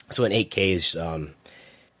 So an 8K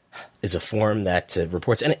is a form that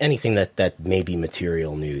reports anything that may be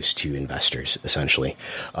material news to investors, essentially.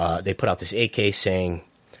 They put out this 8K saying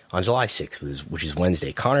on July 6th, which is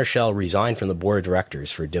Wednesday, Connor Schell resigned from the board of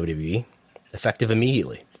directors for WWE, effective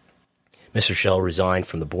immediately. Mr. Schell resigned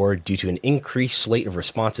from the board due to an increased slate of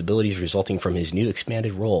responsibilities resulting from his new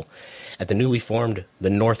expanded role at the newly formed The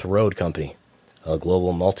North Road Company, a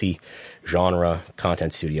global multi-genre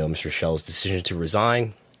content studio. Mr. Schell's decision to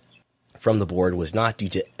resign from the board was not due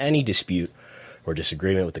to any dispute or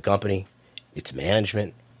disagreement with the company, its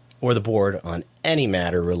management, or the board on any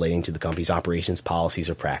matter relating to the company's operations, policies,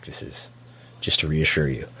 or practices. Just to reassure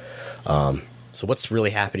you. So what's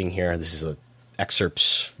really happening here? These are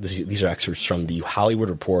excerpts from the Hollywood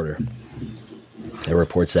Reporter. It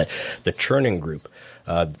reports that the Chernin Group,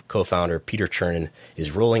 co-founder Peter Chernin,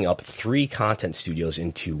 is rolling up 3 content studios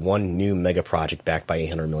into one new mega project backed by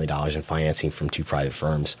 $800 million in financing from 2 private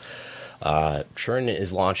firms. Chernin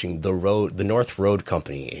is launching the North Road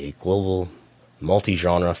Company, a global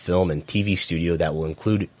multi-genre film and TV studio that will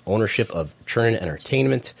include ownership of Chernin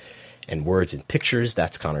Entertainment and Words and Pictures.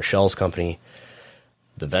 That's Connor Schell's company.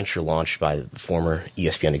 The venture launched by the former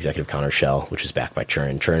ESPN executive Connor Schell, which is backed by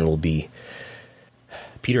Chernin.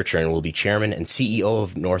 Peter Chernin will be chairman and CEO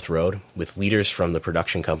of North Road, with leaders from the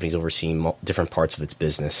production companies overseeing different parts of its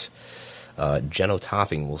business. Jenno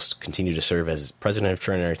Topping will continue to serve as president of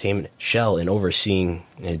Turner Entertainment. Shell, in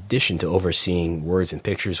addition to overseeing words and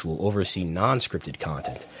pictures, will oversee non-scripted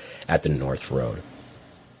content at the North Road.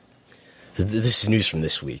 So this is news from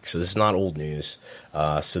this week, so this is not old news.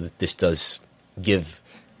 So that this does give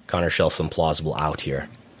Connor Shell some plausible out here.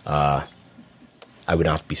 I would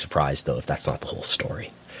not be surprised, though, if that's not the whole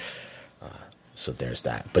story. So there's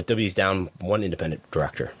that. But W's down one independent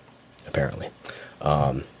director, apparently.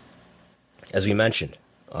 As we mentioned,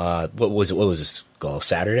 what was this?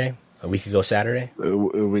 Saturday? A week ago Saturday? A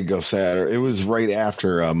week ago Saturday. It was right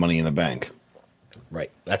after Money in the Bank.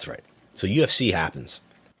 Right, that's right. So UFC happens.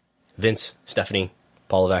 Vince, Stephanie,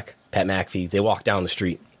 Paul Levesque, Pat McAfee, they walk down the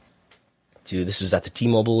street this was at the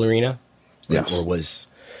T-Mobile Arena? Yes.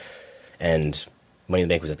 And Money in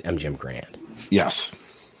the Bank was at the MGM Grand. Yes.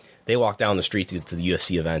 They walk down the street to the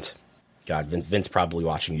UFC event. God, Vince probably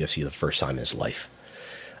watching UFC the first time in his life.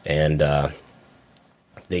 And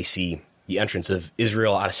they see the entrance of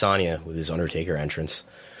Israel Adesanya with his Undertaker entrance.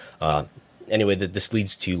 Anyway, this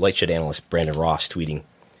leads to Light Shed analyst Brandon Ross tweeting,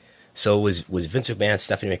 so was Vince McMahon,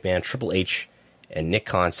 Stephanie McMahon, Triple H, and Nick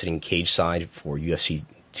Khan sitting cage side for UFC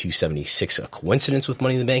 276 a coincidence with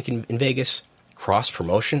Money in the Bank in Vegas?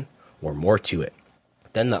 Cross-promotion? Or more to it?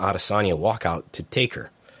 Then the Adesanya walkout to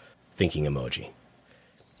Taker. Thinking emoji.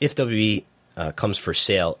 If WWE comes for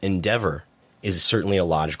sale, Endeavor is certainly a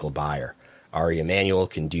logical buyer. Ari Emanuel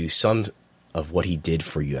can do some of what he did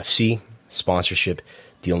for UFC, sponsorship,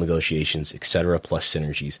 deal negotiations, etc., plus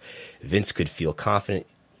synergies. Vince could feel confident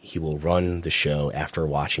he will run the show after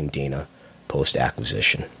watching Dana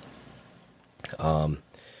post-acquisition.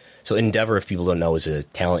 So Endeavor, if people don't know, is a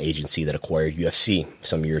talent agency that acquired UFC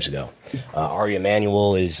some years ago. Ari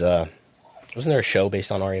Emanuel is... wasn't there a show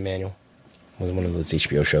based on Ari Emanuel? Was it one of those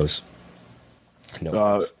HBO shows?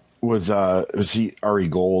 No. Was he Ari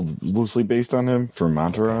Gold loosely based on him from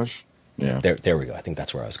Entourage? Yeah. There we go. I think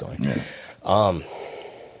that's where I was going. Yeah.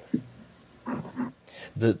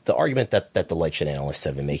 The argument that the Light Shed analysts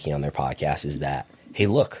have been making on their podcast is that, hey,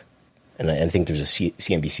 look, and I think there's a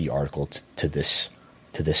CNBC article to this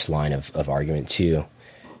line of argument too,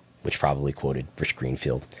 which probably quoted Rich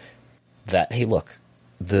Greenfield, that, hey, look,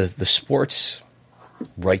 the sports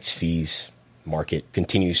rights fees market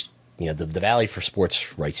continues, the value for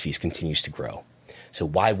sports rights fees continues to grow. So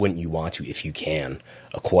why wouldn't you want to, if you can,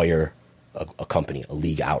 acquire a company, a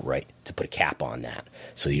league outright, to put a cap on that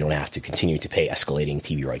so you don't have to continue to pay escalating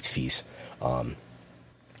TV rights fees?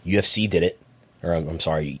 UFC did it, or I'm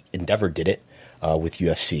sorry, Endeavor did it with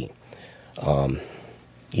UFC.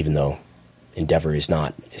 Even though Endeavor is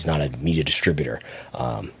not a media distributor.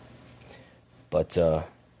 But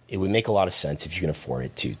it would make a lot of sense if you can afford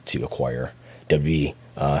it to acquire WWE,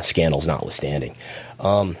 scandals notwithstanding.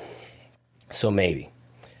 So maybe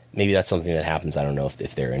that's something that happens. I don't know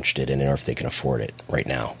if they're interested in it or if they can afford it right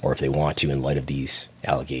now or if they want to in light of these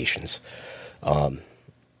allegations.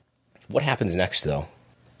 What happens next, though?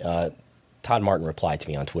 Todd Martin replied to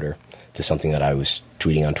me on Twitter to something that I was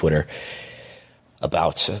tweeting on Twitter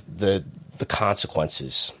about the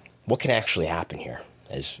consequences. What can actually happen here?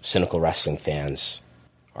 As cynical wrestling fans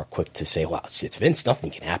are quick to say, well, it's Vince.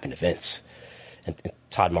 Nothing can happen to Vince. And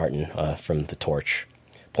Todd Martin from The Torch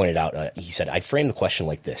pointed out, he said, I'd frame the question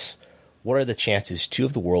like this. What are the chances two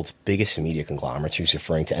of the world's biggest media conglomerates, he's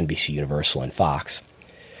referring to NBC, Universal, and Fox,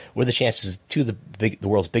 what are the chances two of the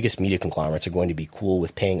world's biggest media conglomerates are going to be cool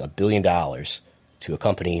with paying $1 billion to a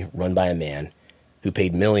company run by a man who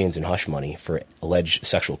paid millions in hush money for alleged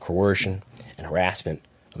sexual coercion and harassment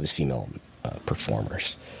of his female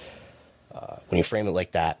performers? When you frame it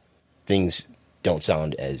like that, things don't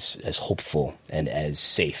sound as hopeful and as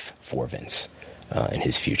safe for Vince in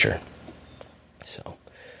his future. So,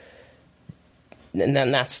 and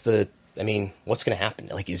then that's what's going to happen?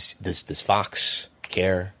 Like, does Fox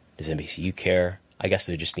care? Does NBCU care? I guess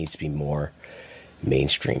there just needs to be more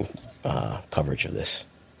mainstream coverage of this.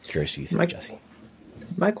 Curious what you think, Jesse.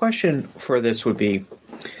 My question for this would be,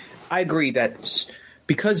 I agree that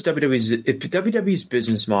because WWE's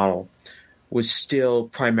business model was still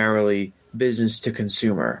primarily business to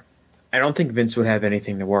consumer, I don't think Vince would have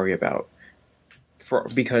anything to worry about.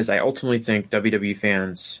 Because I ultimately think WWE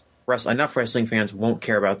fans, enough wrestling fans, won't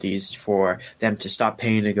care about these for them to stop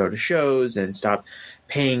paying to go to shows and stop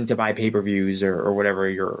paying to buy pay-per-views or whatever,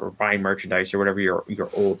 or buying merchandise or whatever your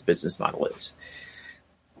old business model is.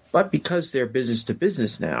 But because they're business to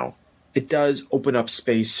business now, it does open up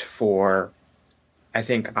space for, I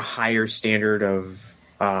think, a higher standard of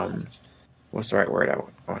what's the right word I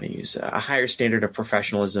want to use? A higher standard of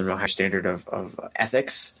professionalism, a higher standard of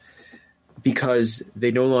ethics because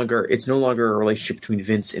it's no longer a relationship between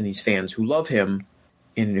Vince and these fans who love him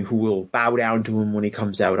and who will bow down to him when he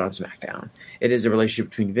comes out on SmackDown. It is a relationship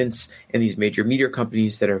between Vince and these major media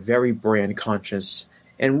companies that are very brand conscious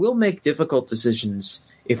and will make difficult decisions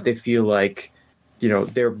if they feel like,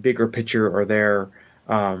 their bigger picture or their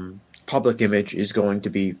public image is going to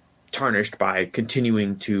be tarnished by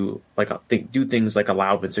continuing to do things like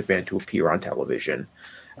allow Vince McMahon to appear on television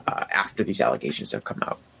after these allegations have come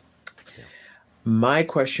out. My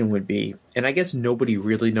question would be, and I guess nobody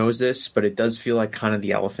really knows this, but it does feel like kind of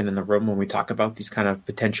the elephant in the room when we talk about these kind of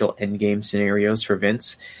potential endgame scenarios for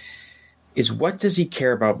Vince, is what does he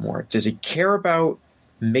care about more? Does he care about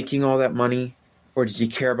making all that money, or does he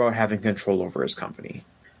care about having control over his company?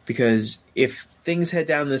 Because if things head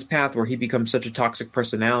down this path where he becomes such a toxic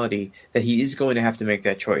personality that he is going to have to make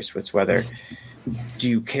that choice, it's whether do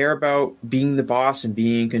you care about being the boss and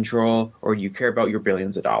being in control, or do you care about your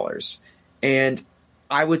billions of dollars? And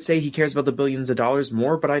I would say he cares about the billions of dollars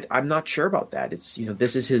more, but I'm not sure about that. It's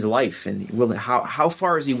this is his life, and how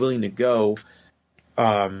far is he willing to go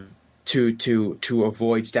to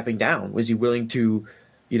avoid stepping down? Was he willing to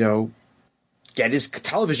get his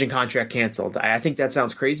television contract canceled? I think that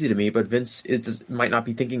sounds crazy to me, but Vince might not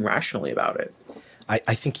be thinking rationally about it.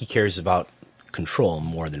 I think he cares about control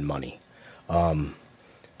more than money. The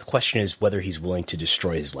question is whether he's willing to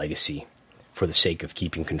destroy his legacy for the sake of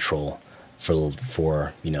keeping control for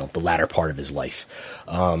the latter part of his life.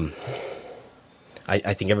 I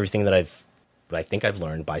think everything that I've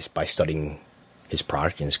learned by studying his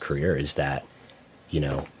product and his career is that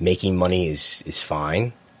making money is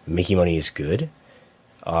fine, making money is good,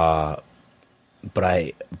 but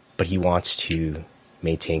he wants to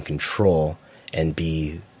maintain control and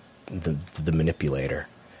be the manipulator.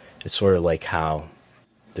 It's sort of like how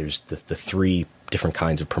there's the three different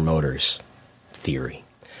kinds of promoters theory.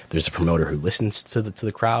 There's a promoter who listens to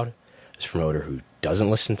the crowd. There's a promoter who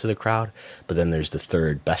doesn't listen to the crowd. But then there's the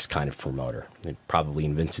third best kind of promoter, and probably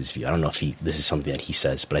in Vince's view. I don't know if this is something that he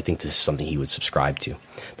says, but I think this is something he would subscribe to.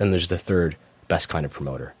 Then there's the third best kind of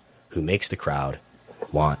promoter who makes the crowd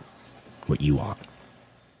want what you want.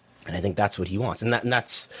 And I think that's what he wants. And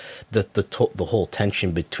that's the whole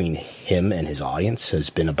tension between him and his audience has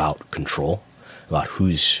been about control, about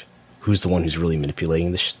who's the one who's really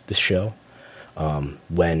manipulating this show.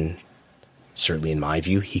 When, certainly in my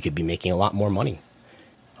view, he could be making a lot more money.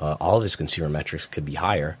 All of his consumer metrics could be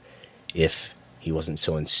higher if he wasn't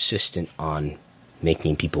so insistent on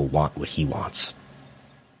making people want what he wants.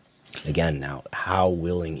 Again, now, how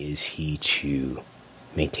willing is he to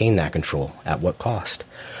maintain that control? At what cost?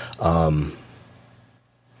 That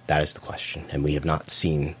is the question, and we have not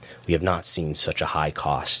seen such a high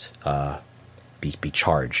cost be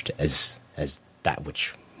charged as that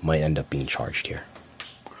which might end up being charged here.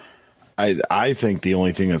 I think the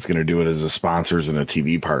only thing that's going to do it is the sponsors and the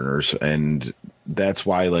TV partners, and that's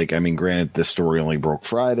why, granted, this story only broke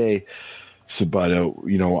Friday, so but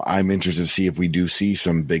I'm interested to see if we do see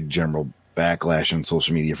some big general backlash on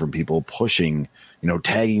social media from people pushing,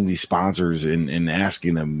 tagging these sponsors and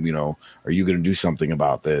asking them, are you going to do something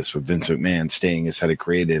about this, with Vince McMahon staying as head of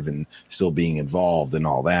creative and still being involved and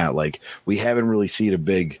all that. We haven't really seen a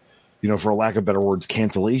big, for lack of better words,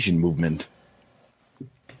 cancellation movement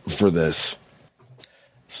for this.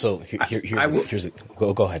 So here's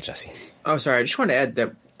go ahead, Jesse. Oh, sorry. I just want to add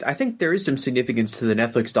that I think there is some significance to the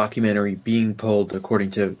Netflix documentary being pulled, according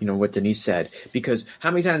to what Denise said. Because how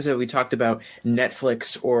many times have we talked about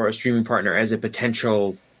Netflix or a streaming partner as a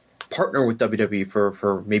potential partner with WWE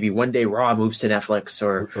for maybe one day Raw moves to Netflix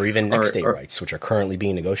or even next day rights, which are currently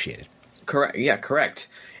being negotiated. Correct. Yeah, correct.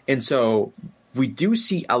 And so we do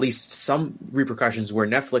see at least some repercussions where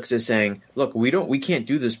Netflix is saying, look, we can't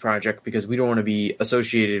do this project because we don't want to be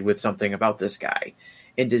associated with something about this guy.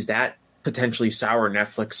 And does that potentially sour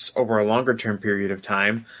Netflix over a longer term period of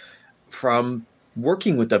time from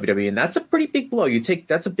working with WWE? And that's a pretty big blow.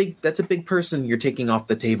 That's a big person you're taking off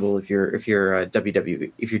the table if you're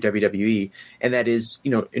WWE, and that is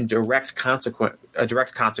a direct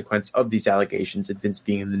consequence of these allegations and Vince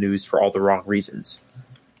being in the news for all the wrong reasons.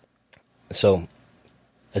 So,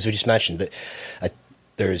 as we just mentioned,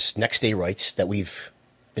 there's next day rights that we've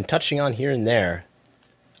been touching on here and there.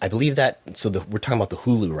 I believe that, we're talking about the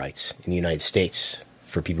Hulu rights in the United States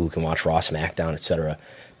for people who can watch Raw, SmackDown, etc.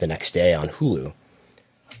 the next day on Hulu.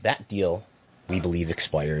 That deal, we believe,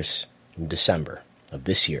 expires in December of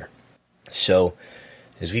this year. So,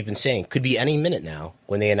 as we've been saying, could be any minute now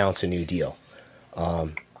when they announce a new deal.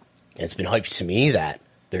 And it's been hyped to me that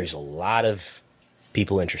there's a lot of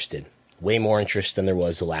people interested, way more interest than there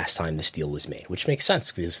was the last time this deal was made, which makes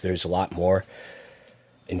sense because there's a lot more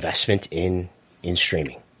investment in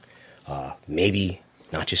streaming. Maybe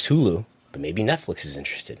not just Hulu, but maybe Netflix is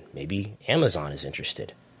interested. Maybe Amazon is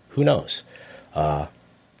interested. Who knows? But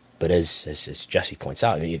as Jesse points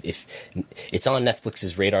out, if it's on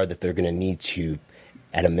Netflix's radar that they're going to need to,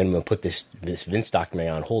 at a minimum, put this Vince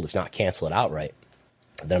documentary on hold, if not cancel it outright,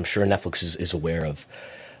 then I'm sure Netflix is aware of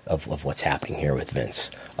what's happening here with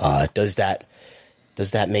Vince. Does that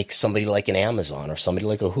make somebody like an Amazon or somebody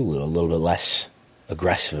like a Hulu a little bit less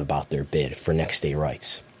aggressive about their bid for next day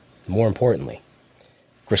rights? More importantly,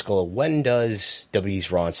 Griscola, when does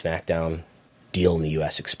WWE's Raw and SmackDown deal in the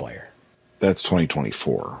U.S. expire? That's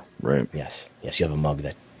 2024, right? Yes, you have a mug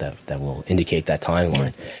that will indicate that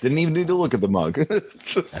timeline. Didn't even need to look at the mug.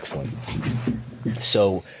 Excellent.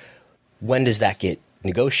 So, when does that get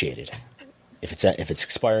negotiated? If it's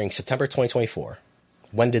expiring September 2024,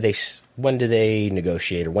 when do they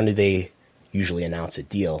negotiate, or when do they usually announce a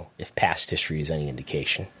deal? If past history is any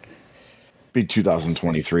indication, Be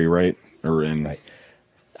 2023, right? Or in right.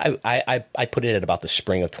 I put it at about the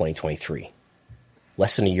spring of 2023,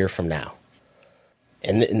 less than a year from now.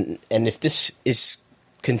 And if this is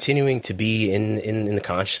continuing to be in the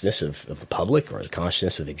consciousness of the public or the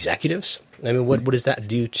consciousness of executives, I mean, what does that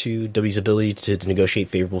do to WWE's ability to negotiate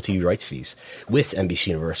favorable TV rights fees with NBC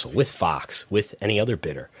Universal, with Fox, with any other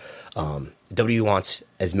bidder? WWE wants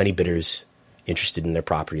as many bidders interested in their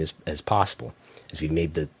property as possible. As we've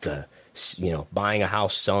made the buying a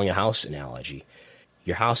house, selling a house analogy,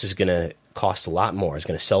 your house is going to cost a lot more. It's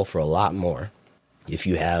going to sell for a lot more if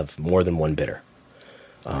you have more than one bidder.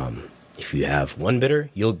 If you have one bidder,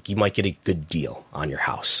 you might get a good deal on your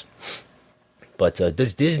house. But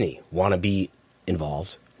does Disney want to be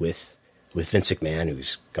involved with Vince McMahon,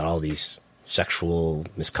 who's got all these sexual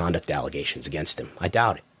misconduct allegations against him? I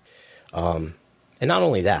doubt it. And not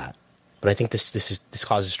only that, but I think this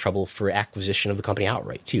causes trouble for acquisition of the company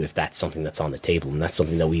outright too, if that's something that's on the table, and that's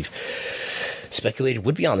something that we've speculated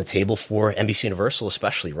would be on the table for NBC Universal,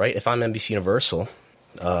 especially, right? If I'm NBC Universal,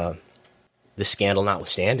 this scandal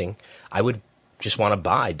notwithstanding, I would just want to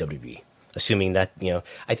buy WWE, assuming that,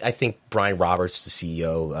 I think Brian Roberts, the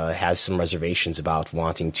CEO, has some reservations about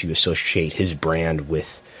wanting to associate his brand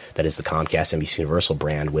with, that is the Comcast NBC Universal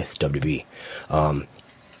brand, with WWE.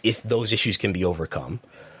 If those issues can be overcome,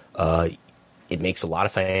 it makes a lot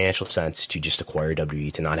of financial sense to just acquire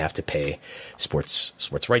WWE, to not have to pay sports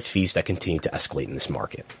rights fees that continue to escalate in this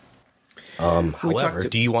market. However,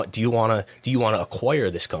 do you want to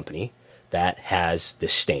acquire this company that has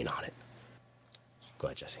this stain on it? Go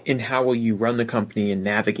ahead, Jesse. And how will you run the company and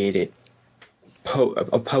navigate it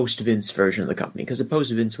a post-Vince version of the company? Because a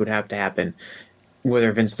post-Vince would have to happen whether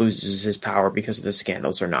Vince loses his power because of the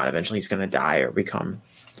scandals or not. Eventually he's going to die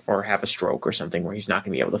or have a stroke or something where he's not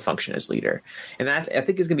going to be able to function as leader. And that, I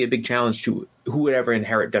think, is going to be a big challenge to who would ever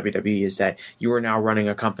inherit WWE, is that you are now running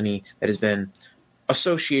a company that has been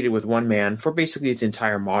associated with one man for basically its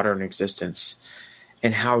entire modern existence.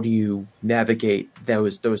 And how do you navigate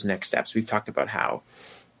those next steps? We've talked about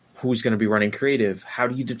who's going to be running creative. How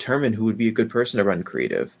do you determine who would be a good person to run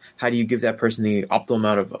creative? How do you give that person the optimal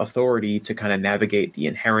amount of authority to kind of navigate the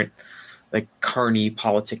inherent, like, carny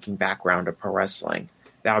politicking background of pro wrestling?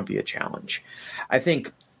 That would be a challenge. I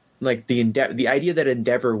think, like, the idea that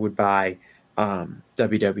Endeavor would buy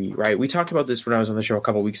WWE, right? We talked about this when I was on the show a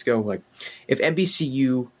couple of weeks ago. Like, if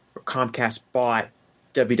NBCU or Comcast bought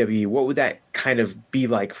WWE, what would that kind of be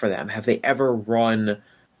like for them? Have they ever run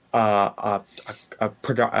a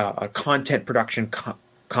content production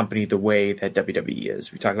company the way that WWE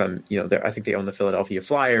is? We talk about, I think they own the Philadelphia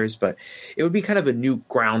Flyers, but it would be kind of a new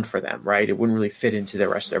ground for them, right? It wouldn't really fit into the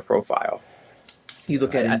rest of their profile. You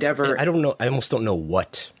look at Endeavor. I don't know. I almost don't know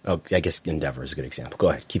what. Oh, I guess Endeavor is a good example. Go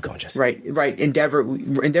ahead. Keep going, Jesse. Right.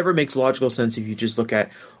 Endeavor makes logical sense if you just look at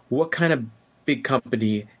what kind of big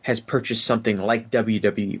company has purchased something like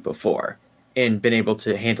WWE before and been able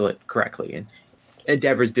to handle it correctly. And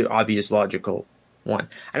Endeavor's the obvious logical one.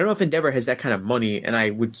 I don't know if Endeavor has that kind of money, and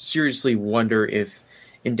I would seriously wonder if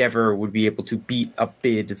Endeavor would be able to beat a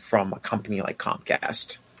bid from a company like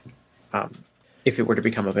Comcast if it were to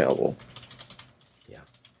become available.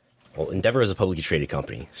 Well, Endeavor is a publicly traded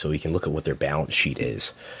company, so we can look at what their balance sheet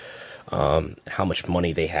is, how much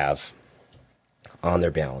money they have on their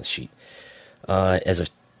balance sheet. This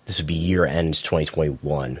would be year end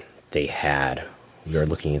 2021, we are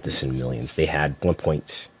looking at this in millions, they had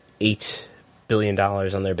 $1.8 billion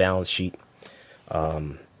on their balance sheet.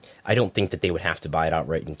 I don't think that they would have to buy it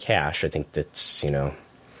outright in cash. I think that's,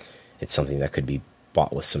 it's something that could be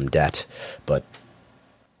bought with some debt, but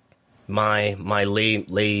my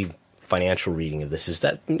lay financial reading of this is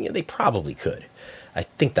that they probably could. I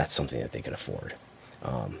think that's something that they could afford.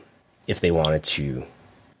 if they wanted to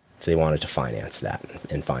finance that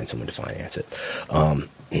and find someone to finance it.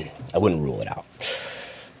 I wouldn't rule it out.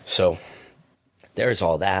 So there's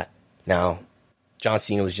all that. Now, John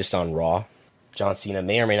Cena was just on Raw. John Cena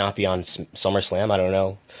may or may not be on SummerSlam. I don't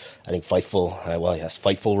know. I think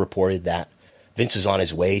Fightful reported that Vince was on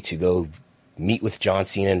his way to go meet with John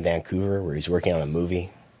Cena in Vancouver, where he's working on a movie.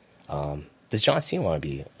 Does John Cena want to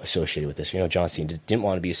be associated with this? John Cena didn't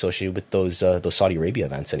want to be associated with those Saudi Arabia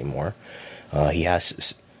events anymore. He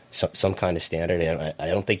has some kind of standard, and I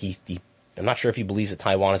don't think I'm not sure if he believes that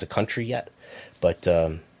Taiwan is a country yet, but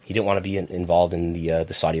he didn't want to be involved in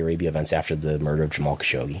the Saudi Arabia events after the murder of Jamal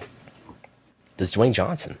Khashoggi. Does Dwayne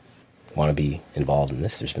Johnson want to be involved in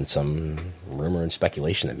this? There's been some rumor and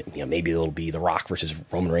speculation that maybe it'll be The Rock versus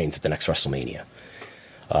Roman Reigns at the next WrestleMania.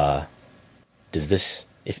 Does this,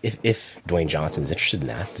 if Dwayne Johnson's interested in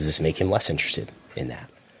that, does this make him less interested in that?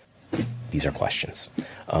 These are questions.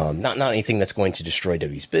 Not anything that's going to destroy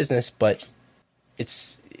WWE's business, but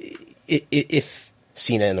if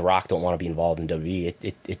Cena and The Rock don't want to be involved in WWE,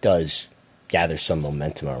 it does gather some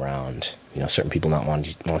momentum around certain people not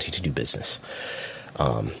wanting to do business.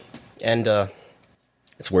 And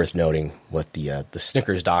it's worth noting what the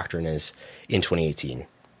Snickers doctrine is in 2018.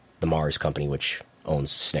 The Mars company, which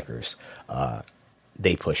owns Snickers,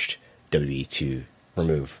 they pushed WWE to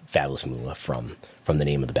remove Fabulous Moolah from the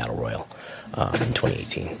name of the Battle Royal in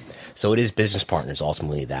 2018. So it is business partners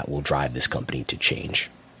ultimately that will drive this company to change,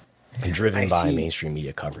 driven by mainstream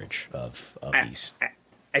media coverage of these.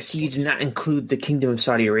 I see you did not include the Kingdom of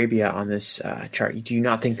Saudi Arabia on this chart. Do you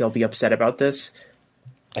not think they'll be upset about this?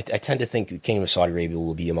 I tend to think the Kingdom of Saudi Arabia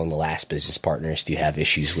will be among the last business partners to have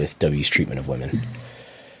issues with WWE's treatment of women.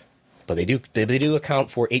 But they do account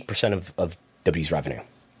for 8% of WWE's revenue,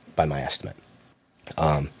 by my estimate.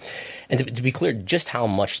 And to be clear, just how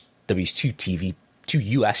much WWE's two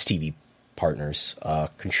U.S. TV partners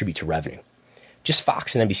contribute to revenue, just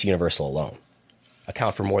Fox and NBC Universal alone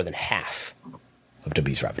account for more than half of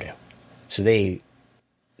WWE's revenue. So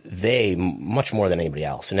they much more than anybody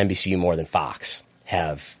else, and NBC more than Fox,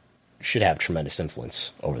 should have tremendous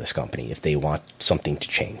influence over this company if they want something to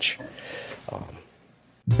change.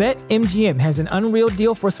 BetMGM has an unreal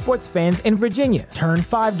deal for sports fans in Virginia. Turn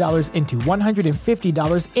 $5 into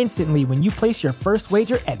 $150 instantly when you place your first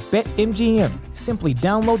wager at BetMGM. Simply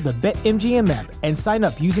download the BetMGM app and sign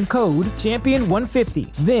up using code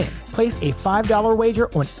Champion150. Then, place a $5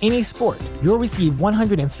 wager on any sport. You'll receive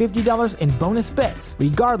 $150 in bonus bets,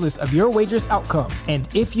 regardless of your wager's outcome. And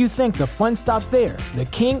if you think the fun stops there, the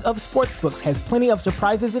King of Sportsbooks has plenty of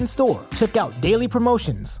surprises in store. Check out daily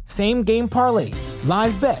promotions, same-game parlays,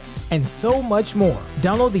 live bets, and so much more.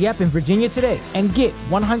 Download the app in Virginia today and get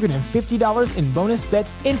 $150 in bonus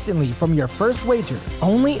bets instantly from your first wager.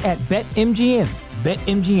 Only at BetMGM.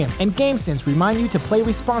 BetMGM and GameSense remind you to play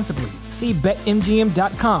responsibly. See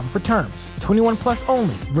BetMGM.com for terms. 21 plus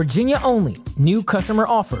only. Virginia only. New customer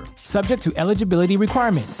offer. Subject to eligibility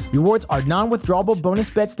requirements. Rewards are non-withdrawable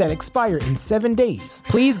bonus bets that expire in 7 days.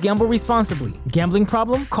 Please gamble responsibly. Gambling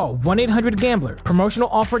problem? Call 1-800-GAMBLER. Promotional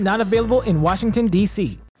offer not available in Washington,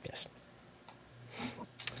 D.C. Yes.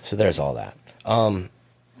 So there's all that.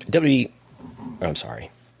 The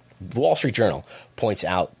Wall Street Journal points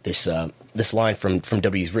out this line from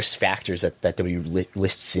WWE's risk factors that WWE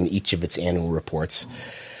lists in each of its annual reports.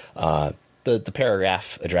 The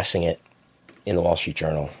paragraph addressing it in the Wall Street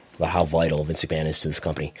Journal about how vital Vince McMahon is to this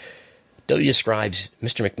company. WWE describes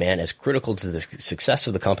Mr. McMahon as critical to the success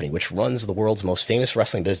of the company, which runs the world's most famous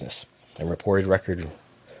wrestling business and reported record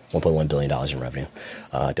 $1.1 billion in revenue.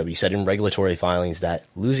 WWE said in regulatory filings that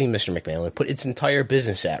losing Mr. McMahon would put its entire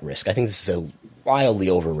business at risk. I think this is a wildly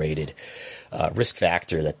overrated risk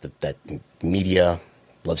factor that media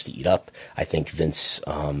loves to eat up. I think Vince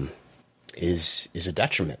is a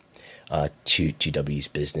detriment to WWE's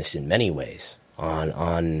business in many ways.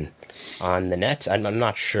 On the net, I'm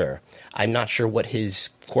not sure. I'm not sure what his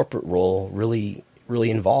corporate role really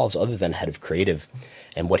involves, other than head of creative,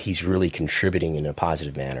 and what he's really contributing in a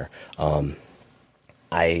positive manner.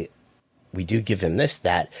 We do give him this,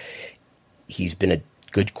 that he's been a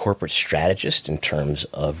good corporate strategist in terms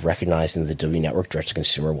of recognizing that the WWE Network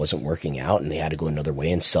direct-to-consumer wasn't working out and they had to go another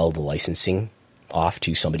way and sell the licensing off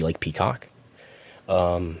to somebody like Peacock.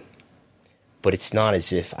 But it's not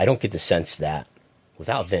as if, I don't get the sense that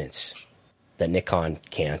without Vince, that Nick Khan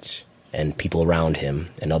can't, and people around him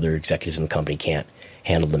and other executives in the company can't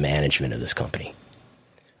handle the management of this company.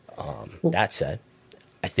 That said,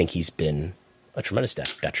 I think he's been a tremendous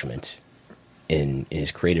detriment in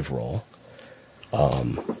his creative role.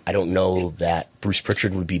 I don't know that Bruce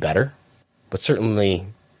Pritchard would be better, but certainly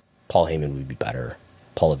Paul Heyman would be better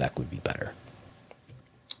Paul Levesque would be better.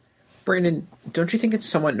 Brandon, don't you think it's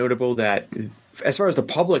somewhat notable that, as far as the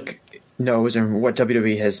public knows and what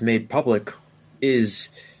WWE has made public, is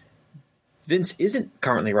Vince isn't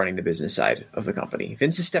currently running the business side of the company.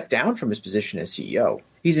 Vince has stepped down from his position as CEO.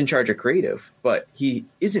 He's in charge of creative, but he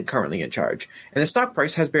isn't currently in charge. And the stock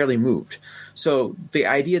price has barely moved. So the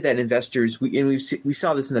idea that investors, we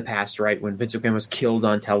saw this in the past, right, when Vince McMahon was killed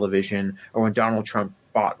on television or when Donald Trump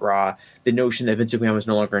bought Raw, the notion that Vince McMahon was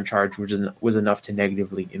no longer in charge was enough to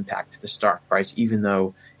negatively impact the stock price, even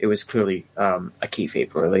though it was clearly a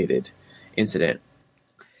kayfabe-related incident.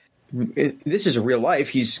 This is real life.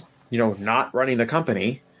 He's not running the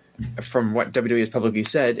company from what WWE has publicly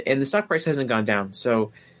said, and the stock price hasn't gone down.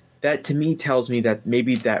 So that to me tells me that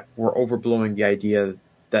maybe that we're overblowing the idea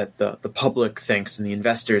that the public thinks and the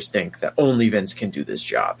investors think that only Vince can do this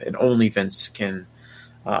job and only Vince can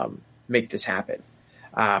make this happen.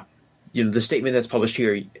 The statement that's published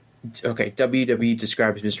here, okay, WWE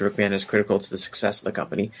describes Mr. McMahon as critical to the success of the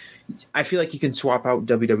company. I feel like you can swap out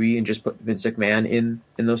WWE and just put Vince McMahon in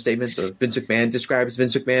those statements. So Vince McMahon describes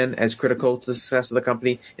Vince McMahon as critical to the success of the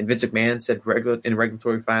company, and Vince McMahon said in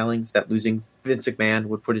regulatory filings that losing Vince McMahon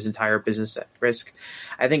would put his entire business at risk.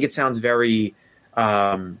 I think it sounds very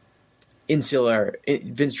insular.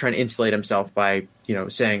 Vince trying to insulate himself by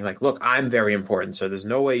saying like, look, I'm very important, so there's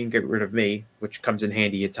no way you can get rid of me, which comes in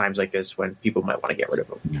handy at times like this when people might want to get rid of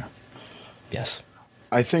him. Yeah. Yes.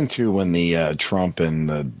 I think too, when the Trump and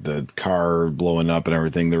the car blowing up and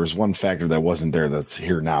everything, there was one factor that wasn't there that's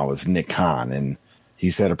here now is Nick Khan, and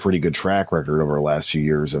he's had a pretty good track record over the last few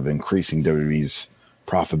years of increasing WWE's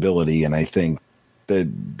profitability, and I think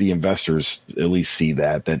that the investors at least see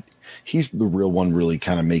that he's the real one really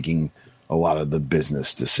kind of making a lot of the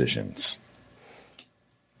business decisions.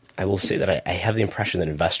 I will say that I have the impression that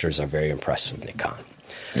investors are very impressed with Nick Khan.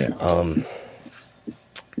 Yeah.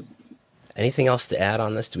 Anything else to add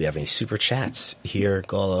on this? Do we have any super chats here,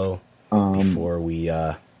 Golo, before we...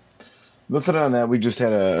 Nothing on that. We just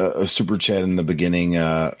had a super chat in the beginning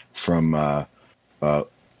from Ukra,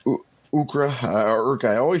 or Urka.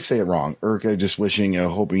 I always say it wrong. Urka, just wishing,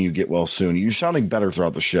 hoping you get well soon. You're sounding better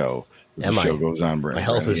throughout the show. As the show goes on, Brandon. My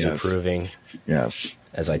health is improving. Yes.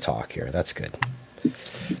 As I talk here. That's good.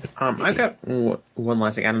 I've got one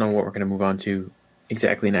last thing. I don't know what we're going to move on to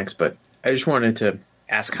exactly next, but I just wanted to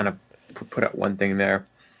ask, kind of put out one thing there.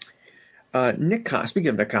 Nick Khan, speaking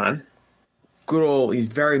of Nick Khan, he's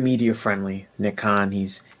very media friendly. Nick Khan,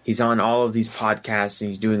 he's on all of these podcasts and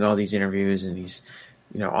he's doing all these interviews and he's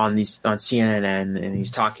on CNN and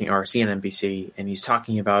he's talking, or CNNBC, and he's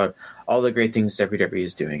talking about all the great things WWE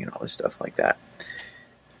is doing and all this stuff like that.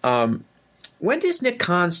 When does Nick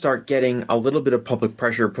Khan start getting a little bit of public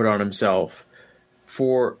pressure put on himself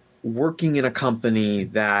for working in a company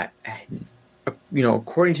that,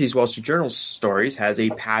 according to these Wall Street Journal stories, has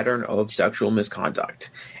a pattern of sexual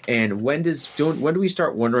misconduct? And when do we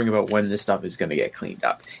start wondering about when this stuff is going to get cleaned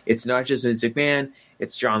up? It's not just Vince McMahon.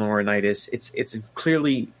 It's John Laurinaitis. It's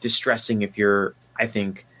clearly distressing if you're, I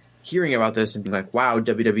think, hearing about this and being like, wow,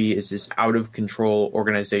 WWE is this out of control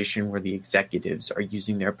organization where the executives are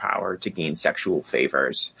using their power to gain sexual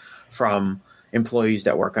favors from employees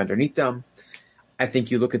that work underneath them. I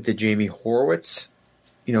think you look at the Jamie Horowitz,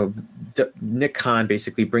 Nick Khan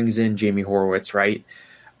basically brings in Jamie Horowitz, right,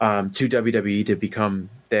 to WWE to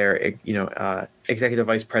become their, executive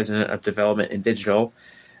vice president of development and digital.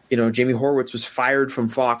 Jamie Horowitz was fired from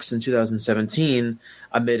Fox in 2017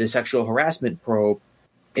 amid a sexual harassment probe.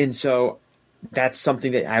 And so that's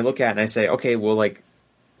something that I look at and I say, okay, well, like,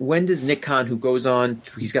 when does Nick Khan, who goes on,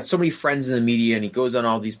 he's got so many friends in the media and he goes on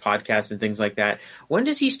all these podcasts and things like that, when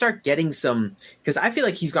does he start getting some, because I feel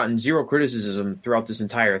like he's gotten zero criticism throughout this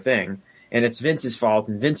entire thing, and it's Vince's fault,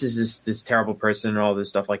 and Vince is this terrible person and all this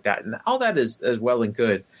stuff like that, and all that is well and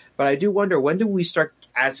good. But I do wonder, when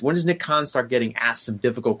does Nick Khan start getting asked some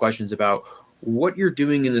difficult questions about what you're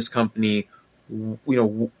doing in this company?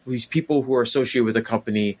 These people who are associated with the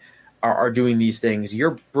company are doing these things.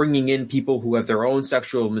 You're bringing in people who have their own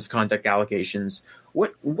sexual misconduct allegations.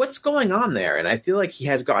 What's going on there? And I feel like he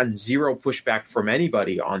has gotten zero pushback from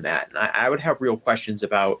anybody on that. And I would have real questions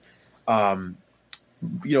about,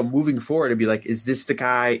 moving forward to be like, is this the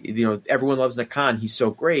guy? Everyone loves Nick Khan. He's so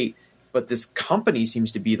great, but this company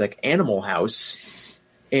seems to be like Animal House.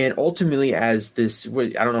 And ultimately, as this,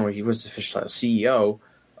 I don't know what he was, the official title, CEO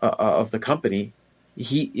of the company,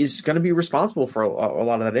 he is going to be responsible for a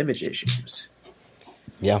lot of that image issues.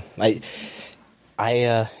 Yeah,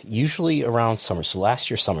 I usually around summer. So last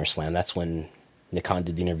year SummerSlam, that's when Nick Khan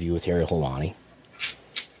did the interview with Ariel Helwani.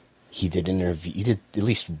 He did at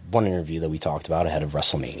least one interview that we talked about ahead of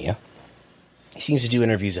WrestleMania. he seems to do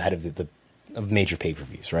interviews ahead of of major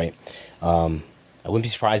pay-per-views, right? I wouldn't be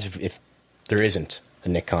surprised if there isn't a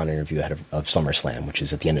Nick Khan interview ahead of SummerSlam, which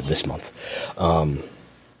is at the end of this month. I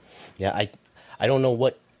don't know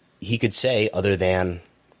what he could say other than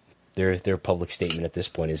their public statement at this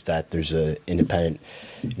point is that there's an independent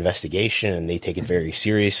investigation and they take it very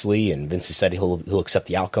seriously. And Vince has said he'll accept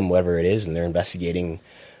the outcome, whatever it is, and they're investigating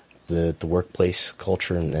the workplace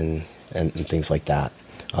culture and things like that.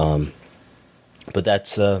 But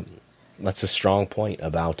that's a strong point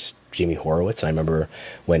about Jamie Horowitz. I remember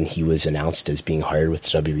when he was announced as being hired with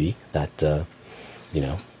WWE that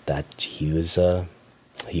that he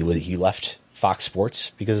left Fox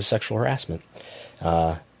Sports because of sexual harassment.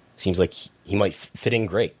 Seems like he might fit in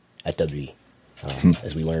great at WWE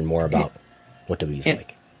as we learn more about what WWE is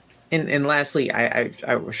like. And lastly, I should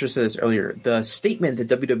have said this earlier. The statement that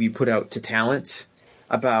WWE put out to talent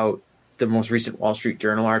about the most recent Wall Street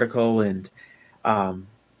Journal article and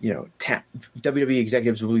WWE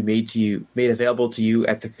executives will be made available to you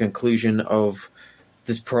at the conclusion of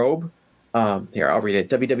this probe. Here, I'll read it.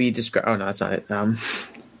 WWE oh no, that's not it.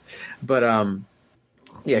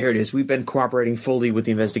 Yeah, here it is. We've been cooperating fully with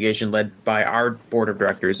the investigation led by our board of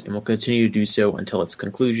directors and will continue to do so until its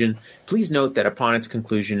conclusion. Please note that upon its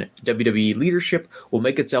conclusion, WWE leadership will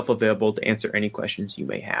make itself available to answer any questions you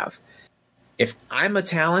may have. If I'm a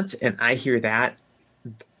talent and I hear that,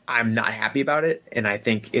 I'm not happy about it, and I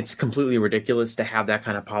think it's completely ridiculous to have that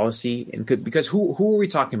kind of policy. And because who are we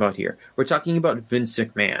talking about here? We're talking about Vince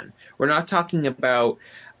McMahon. We're not talking about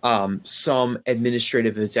some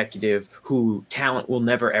administrative executive who talent will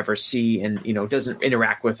never ever see and doesn't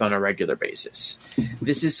interact with on a regular basis.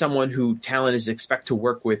 This is someone who talent is expect to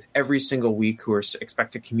work with every single week, who are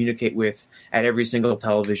expect to communicate with at every single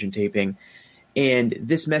television taping. And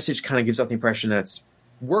this message kind of gives out the impression that's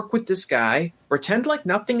work with this guy, pretend like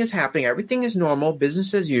nothing is happening, everything is normal,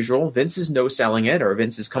 business as usual. Vince is no selling it, or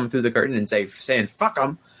Vince is coming through the curtain and saying fuck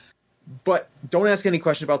him. But don't ask any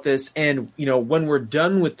question about this. And, when we're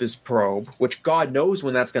done with this probe, which God knows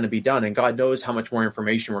when that's going to be done, and God knows how much more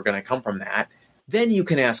information we're going to come from that, then you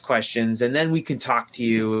can ask questions, and then we can talk to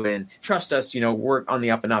you and trust us, we're on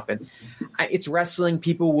the up and up. And it's wrestling.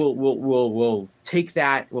 People will take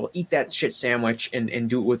that, will eat that shit sandwich and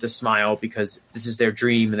do it with a smile because this is their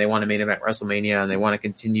dream and they want to main event WrestleMania and they want to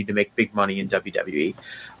continue to make big money in WWE.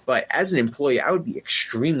 But as an employee, I would be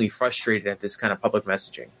extremely frustrated at this kind of public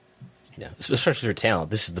messaging. Yeah, especially for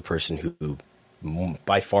talent. This is the person who,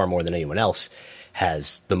 by far more than anyone else,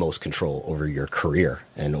 has the most control over your career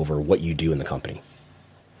and over what you do in the company.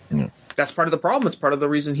 Mm. That's part of the problem. It's part of the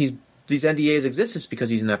reason these NDAs exist is because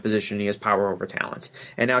he's in that position and he has power over talent.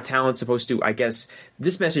 And now talent's supposed to, I guess,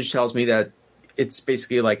 this message tells me that it's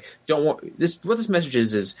basically like, what this message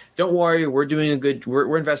is don't worry,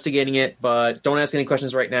 we're investigating it, but don't ask any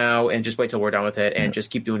questions right now and just wait till we're done with it and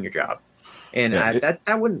just keep doing your job. And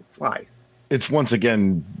that wouldn't fly. It's once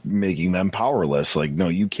again making them powerless. Like, no,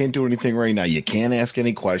 you can't do anything right now. You can't ask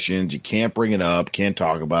any questions. You can't bring it up. Can't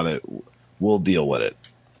talk about it. We'll deal with it.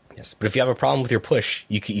 Yes, but if you have a problem with your push,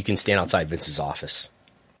 you can stand outside Vince's office.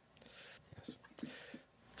 Yes.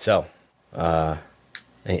 So,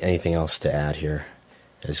 anything else to add here?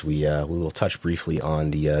 As we will touch briefly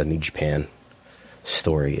on the New Japan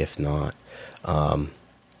story. If not,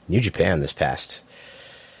 New Japan this past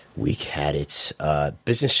week had its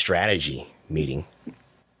business strategy meeting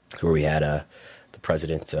where we had the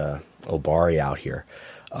president Obari out here.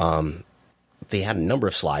 They had a number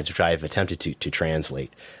of slides which I have attempted to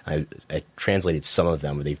translate. I translated some of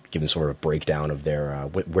them where they've given sort of a breakdown of their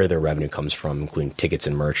where their revenue comes from, including tickets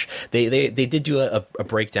and merch. They did do a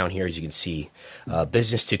breakdown here, as you can see,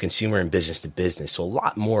 business to consumer and business to business. So a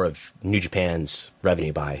lot more of New Japan's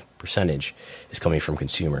revenue by percentage is coming from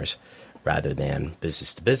consumers rather than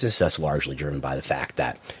business to business. That's largely driven by the fact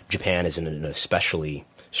that Japan is in an especially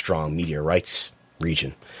strong media rights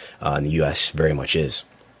region, and the U.S. very much is.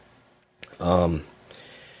 And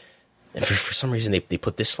for some reason, they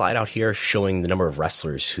put this slide out here showing the number of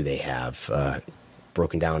wrestlers who they have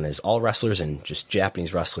broken down as all wrestlers and just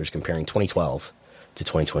Japanese wrestlers comparing 2012 to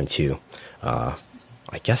 2022. I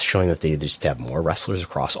guess showing that they just have more wrestlers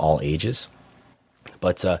across all ages.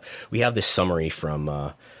 But we have this summary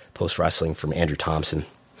from Post Wrestling from Andrew Thompson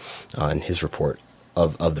on his report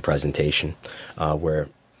of the presentation, where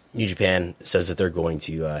New Japan says that they're going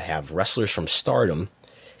to have wrestlers from Stardom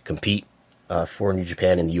compete for New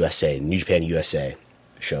Japan in the USA, New Japan USA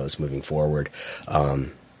shows moving forward.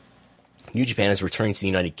 New Japan is returning to the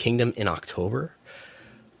United Kingdom in October.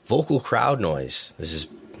 Vocal crowd noise. This is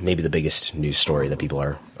maybe the biggest news story that people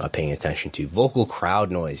are paying attention to. Vocal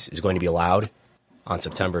crowd noise is going to be allowed on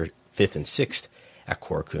September 5th and 6th at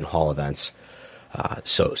Korakuen Hall events.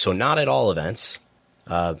 So not at all events,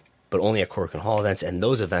 but only at Korakuen Hall events, and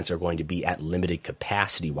those events are going to be at limited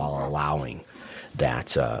capacity while allowing that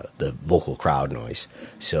the vocal crowd noise.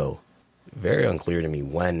 So very unclear to me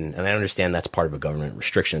when, and I understand that's part of a government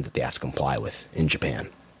restriction that they have to comply with in Japan,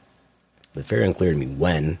 but very unclear to me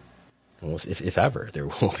when, if ever, there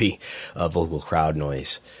will be a vocal crowd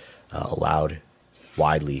noise allowed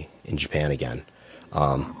widely in Japan again.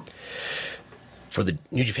 For the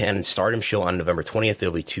New Japan and Stardom show on November 20th, there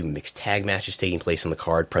will be 2 mixed tag matches taking place on the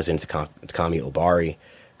card. President Takami Obari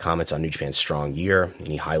comments on New Japan's strong year, and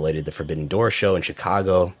he highlighted the Forbidden Door show in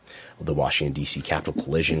Chicago, the Washington, D.C. Capitol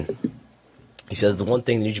Collision. He said that the one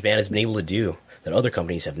thing that New Japan has been able to do that other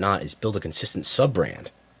companies have not is build a consistent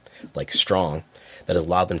sub-brand, like Strong, that has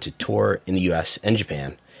allowed them to tour in the U.S. and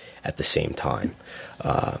Japan at the same time.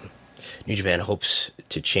 New Japan hopes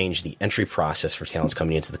to change the entry process for talents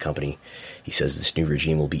coming into the company. He says this new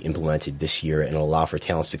regime will be implemented this year and will allow for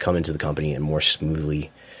talents to come into the company and more smoothly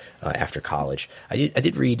after college. I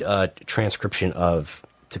did read a transcription of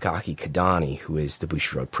Takaki Kadani, who is the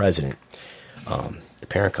Bushiroad president, the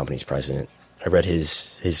parent company's president. I read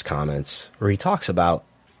his comments where he talks about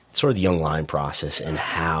sort of the young line process and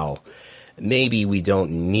how maybe we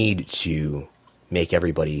don't need to make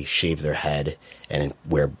everybody shave their head and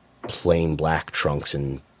wear plain black trunks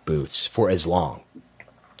and boots for as long.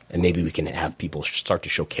 And maybe we can have people start to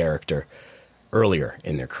show character earlier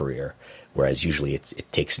in their career, whereas usually it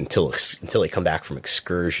takes until they come back from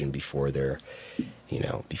excursion before they're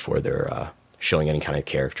showing any kind of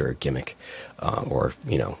character or gimmick or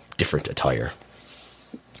different attire.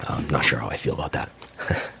 I'm not sure how I feel about that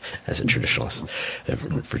as a traditionalist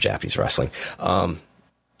for Japanese wrestling.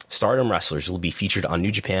 Stardom wrestlers will be featured on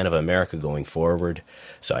New Japan of America going forward.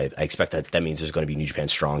 So I expect that means there's going to be New Japan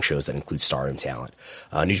Strong shows that include Stardom talent.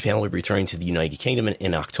 New Japan will be returning to the United Kingdom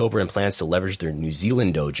in October and plans to leverage their New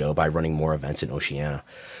Zealand dojo by running more events in Oceania.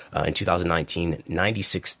 In 2019,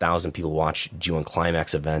 96,000 people watched G1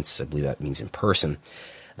 Climax events. I believe that means in person.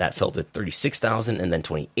 That fell to 36,000 and then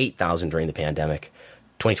 28,000 during the pandemic.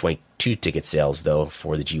 2022 ticket sales, though,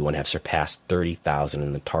 for the G1 have surpassed 30,000,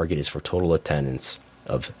 and the target is for total attendance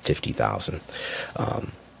of 50,000.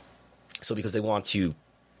 So because they want to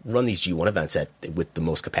run these G1 events with the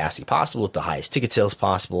most capacity possible, with the highest ticket sales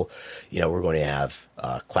possible, we're going to have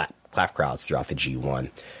clap crowds throughout the G1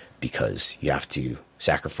 because you have to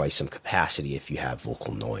sacrifice some capacity if you have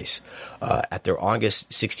vocal noise. At their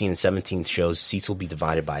August 16 and 17 shows, seats will be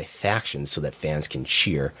divided by factions so that fans can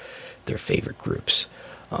cheer their favorite groups.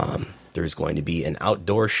 There's going to be an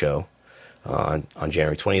outdoor show on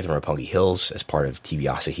January 20th in Roppongi Hills as part of TV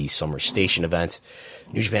Asahi's Summer Station event.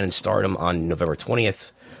 New Japan and Stardom on November 20th.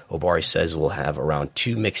 Obari says we'll have around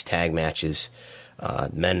 2 mixed tag matches.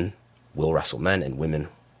 Men will wrestle men and women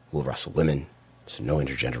will wrestle women. So no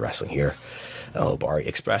intergender wrestling here. Obari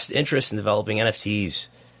expressed interest in developing NFTs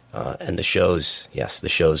and the shows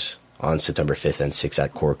on September 5th and 6th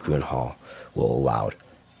at Korakuen Hall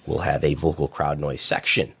will have a vocal crowd noise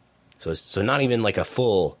section. So not even like a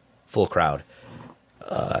full crowd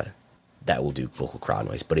that will do vocal crowd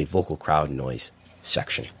noise, but a vocal crowd noise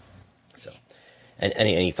section. So, and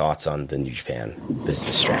any thoughts on the New Japan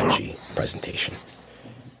business strategy presentation?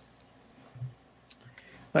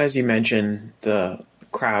 As you mentioned, the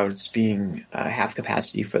crowds being half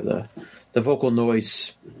capacity for the vocal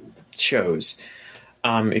noise shows.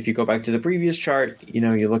 If you go back to the previous chart,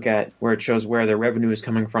 you look at where it shows where their revenue is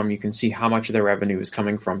coming from. You can see how much of their revenue is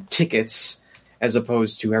coming from tickets as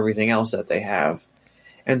opposed to everything else that they have.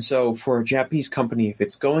 And so for a Japanese company, if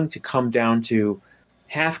it's going to come down to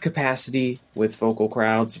half capacity with vocal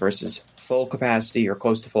crowds versus full capacity or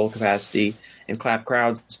close to full capacity and clap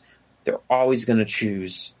crowds, they're always going to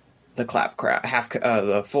choose the clap crowd,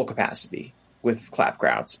 the full capacity with clap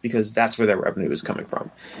crowds, because that's where their revenue is coming from.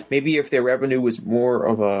 Maybe if their revenue was more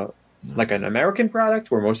of an American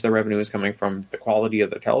product, where most of their revenue is coming from the quality of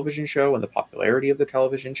the television show and the popularity of the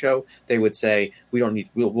television show, they would say,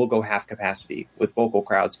 we'll go half capacity with vocal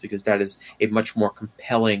crowds because that is a much more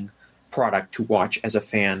compelling product to watch as a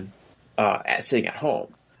fan sitting at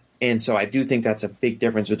home. And so I do think that's a big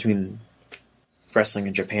difference between wrestling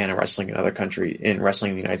in Japan and wrestling in other countries, in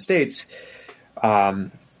wrestling in the United States.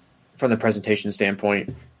 From the presentation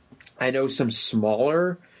standpoint, I know some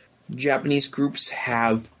smaller Japanese groups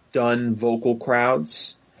have done vocal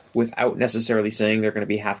crowds without necessarily saying they're going to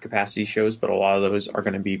be half capacity shows, but a lot of those are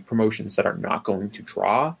going to be promotions that are not going to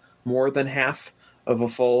draw more than half of a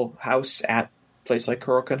full house at a place like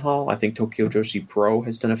Korakuen Hall. I think Tokyo Joshi Pro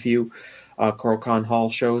has done a few Korakuen Hall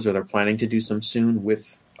shows, or they're planning to do some soon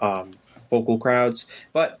with vocal crowds.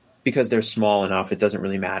 But because they're small enough, it doesn't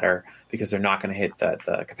really matter because they're not going to hit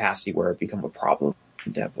the capacity where it become a problem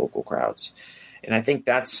to have vocal crowds. And I think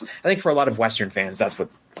for a lot of Western fans,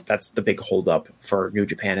 that's the big holdup for New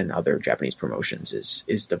Japan and other Japanese promotions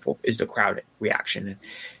is the crowd reaction. It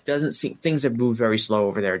doesn't seem, things have moved very slow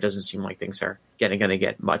over there. It doesn't seem like things are going to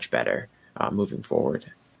get much better moving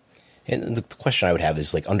forward. And the question I would have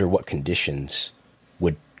is, like, under what conditions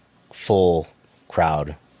would full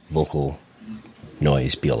crowd vocal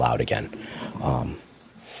noise be allowed again?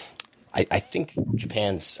 I think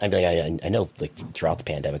Japan's. I mean, I know, like, throughout the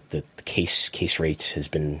pandemic, the case rate has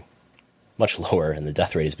been much lower, and the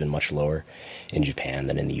death rate has been much lower in Japan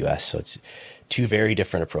than in the U.S. So it's two very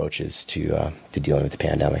different approaches to dealing with the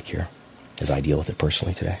pandemic here, as I deal with it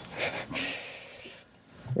personally today.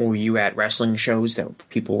 Were you at wrestling shows that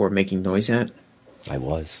people were making noise at? I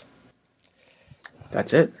was.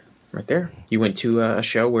 That's it, right there. You went to a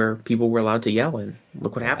show where people were allowed to yell, and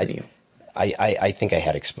look what happened to you. I think I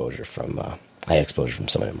had exposure from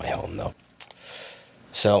someone in my home, though.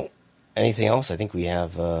 So, anything else? I think we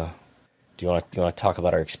have. Do you want to talk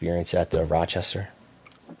about our experience at Rochester?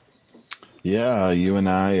 Yeah, you and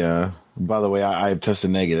I. By the way, I've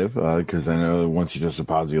tested negative because I know once you tested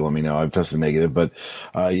positive, you let me know. I've tested negative, but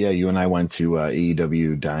yeah, you and I went to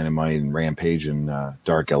AEW Dynamite and Rampage and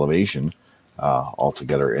Dark Elevation all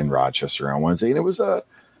together in Rochester on Wednesday, and it was an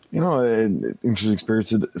interesting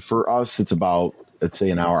experience. For us, it's about, let's say,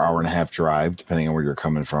 an hour and a half drive, depending on where you're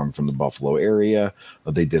coming from the Buffalo area.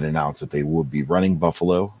 They did announce that they would be running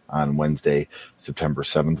Buffalo on Wednesday, September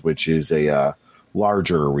 7th, which is a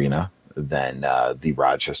larger arena than the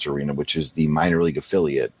Rochester Arena, which is the minor league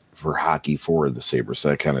affiliate for hockey for the Sabres. So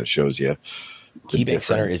that kind of shows you. KeyBank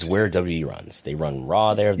Center is where WWE runs. They run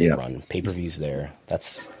Raw there. They run pay-per-views there.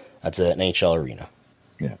 That's an NHL arena.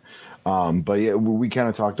 Yeah. But yeah, we kind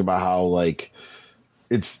of talked about how, like,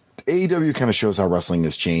 it's AEW kind of shows how wrestling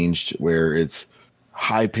has changed, where it's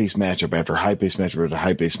high-paced matchup after high-paced matchup after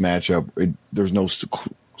high-paced matchup. There's no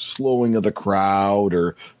slowing of the crowd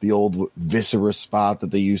or the old viscera spot that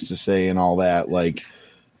they used to say and all that. Like,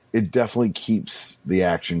 it definitely keeps the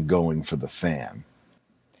action going for the fan.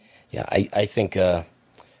 Yeah, I think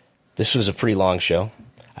this was a pretty long show.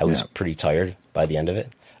 I was pretty tired by the end of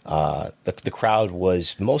it. The crowd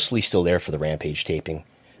was mostly still there for the Rampage taping.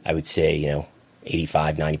 I would say,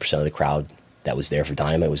 85-90% of the crowd that was there for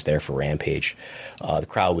Dynamite was there for Rampage. The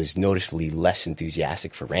crowd was noticeably less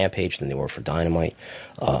enthusiastic for Rampage than they were for Dynamite.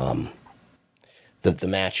 The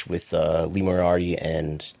match with Lee Moriarty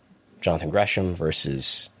and Jonathan Gresham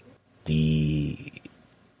versus the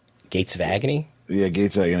Gates of Agony. Yeah,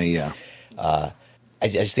 Gates of Agony, yeah. I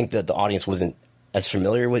just think that the audience wasn't as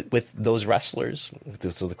familiar with those wrestlers,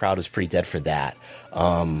 so the crowd was pretty dead for that.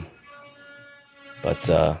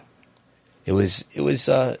 But it was.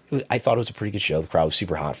 I thought it was a pretty good show. The crowd was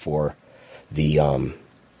super hot for the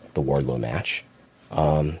Wardlow match.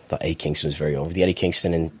 The Eddie Kingston was very over. The Eddie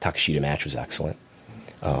Kingston and Takeshita match was excellent.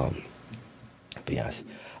 But yes,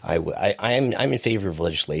 I'm in favor of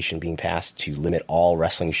legislation being passed to limit all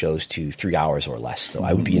wrestling shows to 3 hours or less. So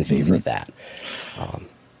I would be in favor of that.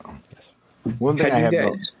 Yes. One thing I have.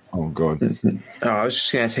 Oh, go ahead. I was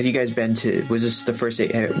just going to ask, had you guys been to? Was this the first? What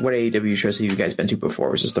AEW shows have you guys been to before?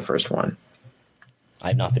 Was this the first one?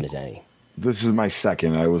 I've not been to any. This is my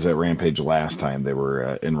second. I was at Rampage last time they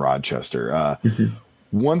were in Rochester.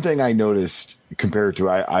 One thing I noticed compared to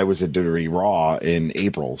I was at WWE Raw in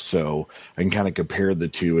April, so I can kind of compare the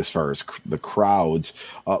two as far as the crowds.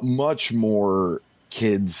 Much more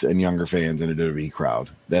kids and younger fans in a WWE crowd.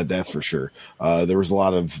 That's for sure. There was a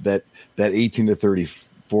lot of that 18 to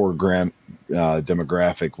 34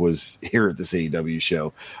 demographic was here at this AEW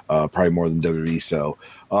show, probably more than WWE. So,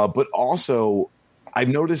 but also I've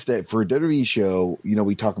noticed that for a WWE show,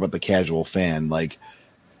 we talk about the casual fan, like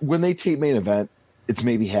when they tape main event, it's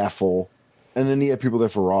maybe half full, and then you have people there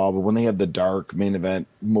for Raw. But when they have the dark main event,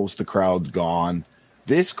 most of the crowd's gone.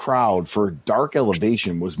 This crowd for Dark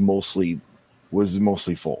Elevation was mostly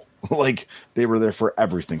full. Like they were there for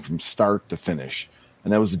everything from start to finish,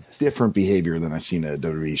 and that was a different behavior than I've seen at a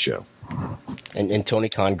WWE show. And Tony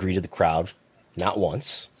Khan greeted the crowd not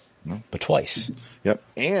once, but twice. Yep,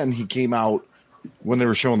 and he came out when they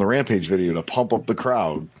were showing the Rampage video to pump up the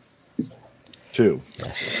crowd too.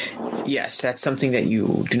 Yes, that's something that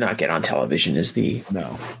you do not get on television, is the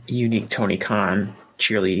unique Tony Khan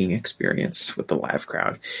cheerleading experience with the live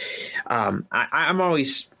crowd. I'm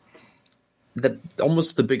always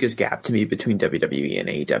almost the biggest gap to me between WWE and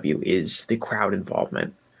AEW is the crowd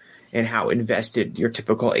involvement and how invested your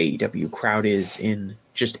typical AEW crowd is in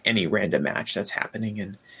just any random match that's happening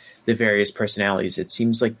and the various personalities. It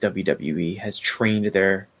seems like WWE has trained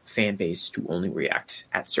their fan base to only react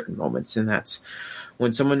at certain moments. And that's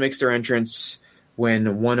when someone makes their entrance,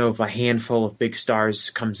 when one of a handful of big stars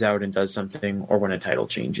comes out and does something, or when a title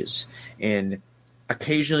changes. And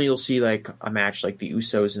occasionally you'll see like a match like the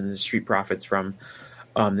Usos and the Street Profits from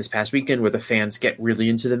this past weekend, where the fans get really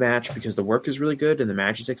into the match because the work is really good and the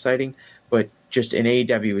match is exciting. But just in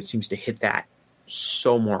AEW, it seems to hit that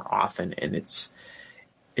so more often, and it's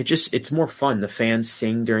more fun. The fans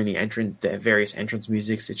sing during the various entrance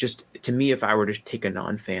musics. It's just, to me, if I were to take a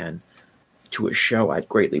non-fan to a show, I'd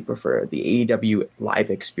greatly prefer the AEW live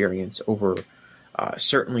experience over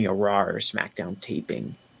certainly a Raw or SmackDown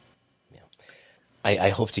taping. Yeah. I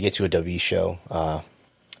hope to get to a W show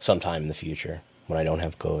sometime in the future when I don't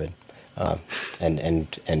have COVID,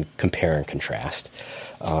 and compare and contrast.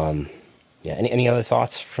 Any other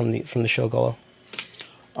thoughts from the show, Golo?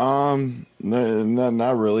 No,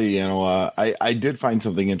 not really. I did find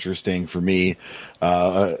something interesting for me,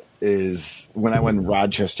 is when I went in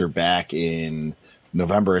Rochester back in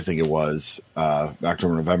November, I think it was,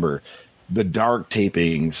 October, November, the dark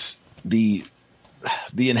tapings, the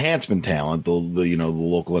enhancement talent, the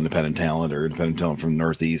local independent talent or independent talent from the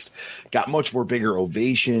Northeast got much more bigger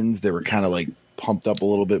ovations. They were kind of like pumped up a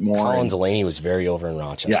little bit more. Colin Delaney was very over in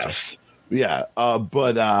Rochester. Yes. Yeah,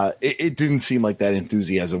 but it didn't seem like that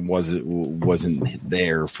enthusiasm wasn't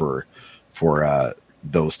there for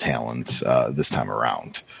those talents this time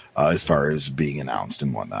around, as far as being announced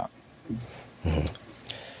and whatnot.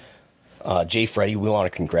 Mm-hmm. Jay Freddy, we want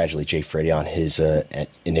to congratulate Jay Freddy on his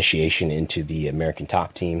initiation into the American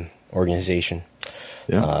Top Team organization.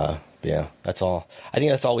 Yeah, that's all. I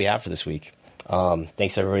think that's all we have for this week.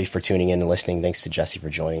 Thanks everybody for tuning in and listening. Thanks to Jesse for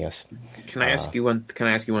joining us. Can I ask you one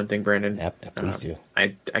thing, Brandon? Yep, please do.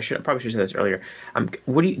 I probably should have said this earlier.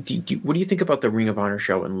 What do you think about the Ring of Honor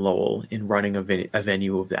show in Lowell in running a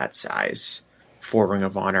venue of that size for Ring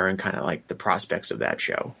of Honor, and kind of like the prospects of that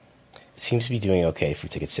show? It seems to be doing okay for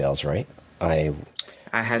ticket sales, right? It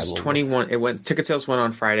has 21. Ticket sales went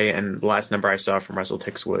on Friday, and the last number I saw from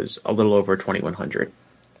WrestleTix was a little over 2,100.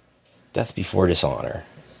 Death Before Dishonor.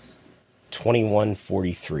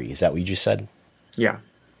 2143. Is that what you just said? Yeah.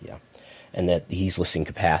 And that he's listing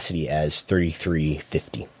capacity as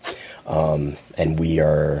 3,350. And we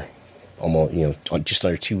are almost, just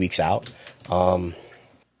under 2 weeks out.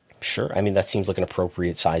 Sure. I mean, that seems like an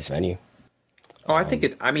appropriate size venue. Oh, I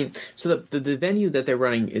think so the venue that they're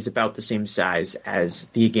running is about the same size as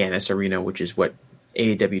the Agganis Arena, which is what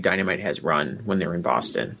AEW Dynamite has run when they're in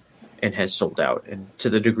Boston and has sold out. And to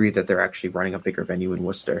the degree that they're actually running a bigger venue in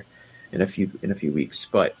Worcester in a few weeks.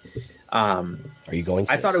 But are you going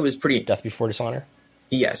to I thought it was pretty Death Before Dishonor?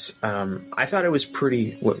 Yes. I thought it was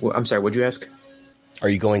pretty I'm sorry, what'd you ask? Are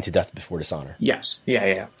you going to Death Before Dishonor? Yes.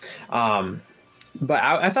 Yeah. But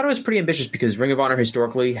I thought it was pretty ambitious because Ring of Honor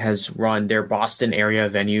historically has run their Boston area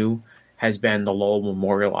venue has been the Lowell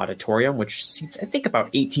Memorial Auditorium, which seats, I think,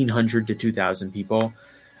 about 1,800 to 2,000 people,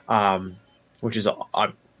 which is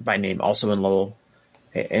by name also in Lowell.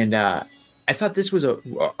 And I thought this was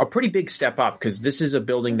a pretty big step up because this is a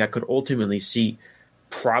building that could ultimately seat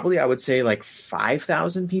probably, I would say, like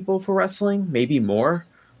 5,000 people for wrestling, maybe more.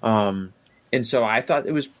 And so I thought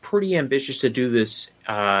it was pretty ambitious to do this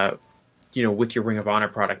with your Ring of Honor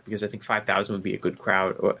product, because I think 5,000 would be a good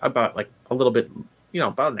crowd, or about like a little bit,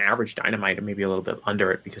 about an average Dynamite, or maybe a little bit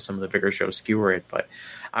under it because some of the bigger shows skewer it. But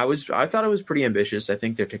I thought it was pretty ambitious. I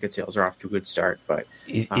think their ticket sales are off to a good start. But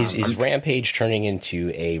is Rampage turning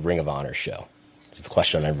into a Ring of Honor show? It's the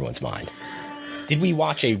question on everyone's mind. Did we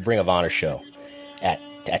watch a Ring of Honor show at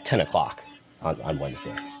 10 o'clock on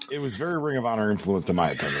Wednesday? It was very Ring of Honor influenced, in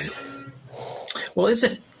my opinion. Well, is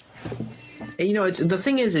it? It's the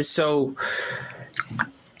thing is so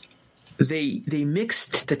they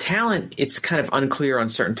mixed the talent. It's kind of unclear on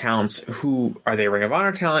certain talents. Who are they? Ring of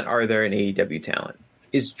Honor talent? Are they an AEW talent?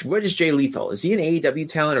 What is Jay Lethal? Is he an AEW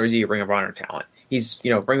talent or is he a Ring of Honor talent? He's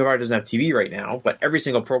Ring of Honor doesn't have TV right now, but every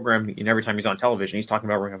single program and every time he's on television, he's talking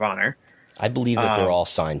about Ring of Honor. I believe that they're all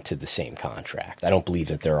signed to the same contract. I don't believe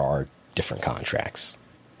that there are different contracts.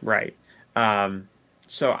 Right.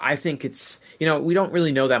 So I think it's, we don't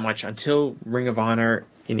really know that much until Ring of Honor,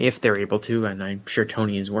 and if they're able to, and I'm sure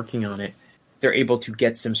Tony is working on it, they're able to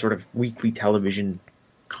get some sort of weekly television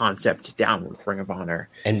concept down with Ring of Honor.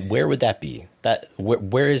 And where would that be?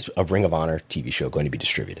 Where is a Ring of Honor TV show going to be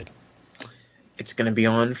distributed? It's going to be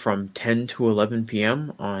on from 10 to 11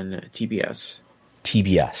 p.m. on TBS.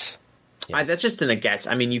 TBS. Yeah. That's just a guess.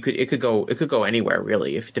 I mean, it could go anywhere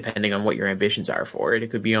really, if depending on what your ambitions are for it.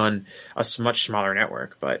 It could be on a much smaller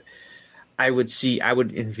network, but I would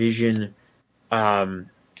envision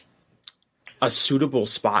a suitable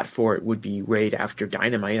spot for it would be right after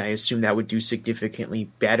Dynamite. I assume that would do significantly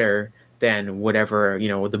better than whatever,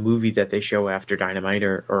 the movie that they show after Dynamite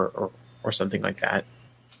or something like that.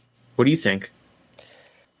 What do you think?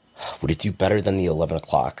 Would it do better than the 11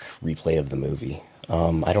 o'clock replay of the movie?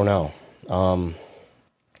 I don't know.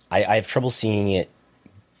 I have trouble seeing it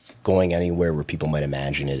going anywhere where people might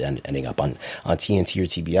imagine it ending up on TNT or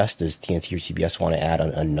TBS. Does TNT or TBS want to add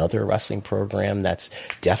another wrestling program that's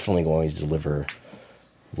definitely going to deliver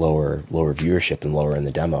lower viewership and lower in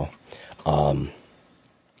the demo? I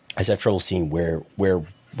just have trouble seeing where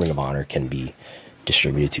Ring of Honor can be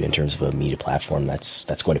distributed to in terms of a media platform that's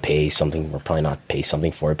going to pay something, or probably not pay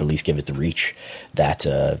something for it, but at least give it the reach that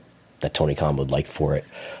Tony Khan would like for it.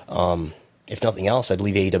 If nothing else, I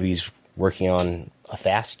believe AEW is working on a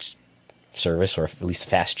fast service, or at least a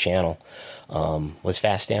fast channel. What's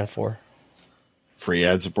FAST stand for? Free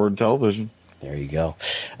ad-supported television. There you go.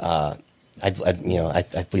 I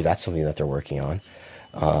believe that's something that they're working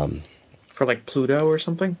on. For like Pluto or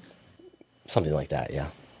something? Something like that, yeah.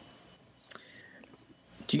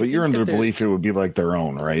 But you're under the belief it would be like their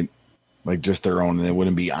own, right? Like just their own, and it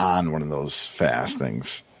wouldn't be on one of those fast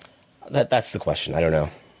things. That's the question. I don't know.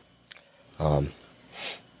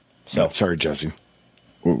 Sorry, Jesse.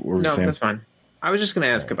 What were you saying? That's fine. I was just going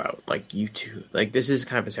to ask about like YouTube. Like this is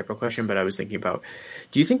kind of a separate question, but I was thinking about: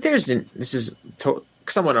 do you think this is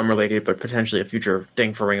somewhat unrelated, but potentially a future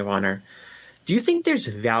thing for Ring of Honor? Do you think there's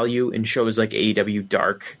value in shows like AEW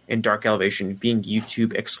Dark and Dark Elevation being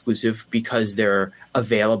YouTube exclusive because they're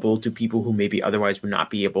available to people who maybe otherwise would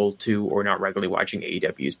not be able to, or not regularly watching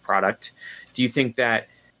AEW's product? Do you think that?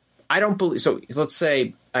 I don't believe so. Let's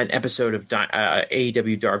say an episode of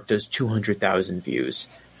AEW Dark does 200,000 views.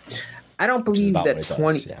 I don't believe that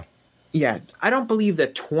 20. Yeah, I don't believe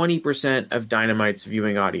that 20% of Dynamite's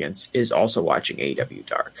viewing audience is also watching AEW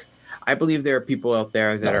Dark. I believe there are people out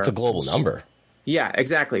there that it's a global number. Yeah,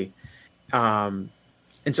 exactly. And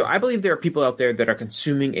so I believe there are people out there that are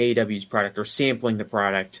consuming AEW's product or sampling the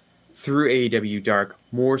product through AEW Dark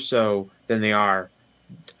more so than they are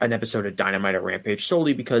an episode of Dynamite or Rampage,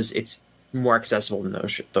 solely because it's more accessible than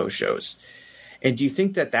those shows. And do you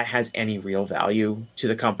think that has any real value to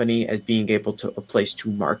the company as being able to a place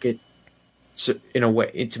to market in a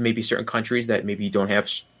way into maybe certain countries that maybe you don't have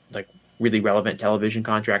like really relevant television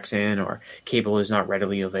contracts in, or cable is not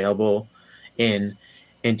readily available in?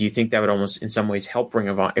 And do you think that would almost in some ways help Ring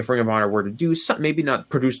of Honor if Ring of Honor were to do something, maybe not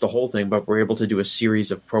produce the whole thing, but we're able to do a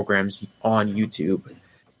series of programs on YouTube?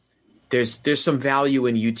 There's some value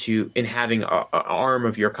in YouTube in having an arm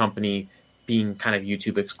of your company being kind of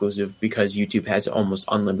YouTube exclusive, because YouTube has almost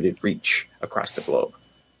unlimited reach across the globe.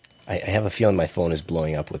 I have a feeling my phone is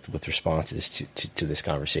blowing up with responses to this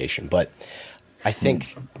conversation, but I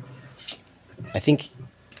think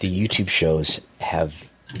the YouTube shows have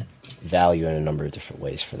value in a number of different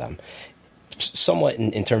ways for them. Somewhat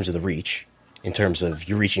in terms of the reach, in terms of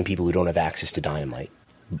you're reaching people who don't have access to Dynamite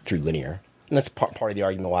through linear. And that's part of the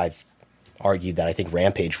argument why I've argued that I think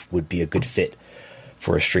Rampage would be a good fit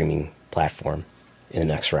for a streaming platform in the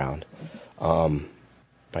next round. But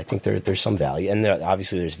I think there's some value. And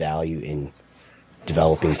obviously there's value in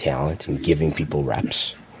developing talent and giving people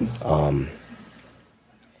reps. I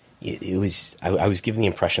was given the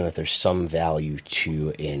impression that there's some value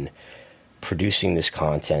in producing this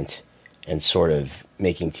content and sort of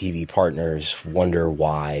making TV partners wonder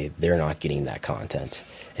why they're not getting that content,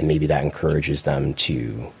 and maybe that encourages them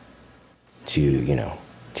to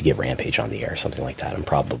get Rampage on the air, something like that. I'm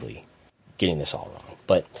probably getting this all wrong,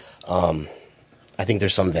 but I think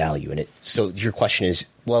there's some value in it. So your question is,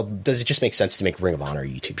 well, does it just make sense to make Ring of Honor a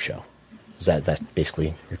YouTube show? Is that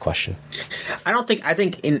basically your question? I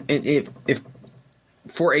think if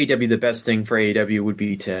for AEW, the best thing for AEW would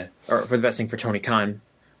be for the best thing for Tony Khan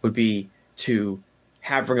would be to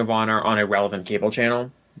have Ring of Honor on a relevant cable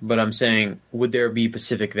channel. But I'm saying, would there be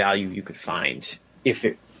specific value you could find if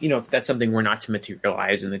that's something we're not to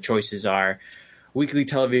materialize, and the choices are weekly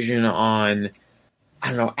television on, I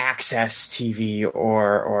don't know, Access TV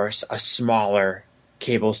or a smaller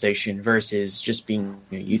cable station versus just being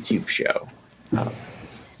a YouTube show?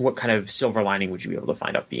 What kind of silver lining would you be able to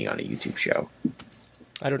find out being on a YouTube show?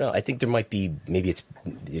 I don't know. I think there might be,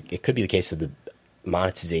 it could be the case that the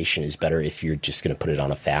monetization is better if you're just going to put it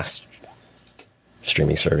on a fast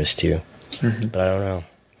streaming service too. Mm-hmm. But I don't know.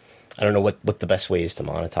 I don't know what the best way is to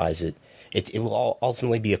monetize it. It will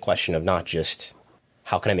ultimately be a question of not just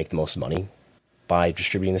how can I make the most money by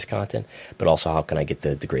distributing this content, but also how can I get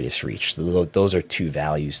the greatest reach. Those are two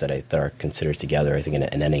values that are considered together, I think,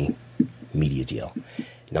 in any media deal.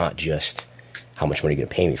 Not just how much money you're going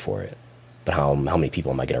to pay me for it, but but how many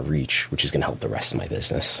people am I going to reach, which is going to help the rest of my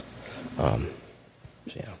business.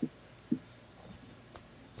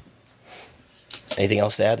 Anything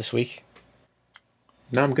else to add this week?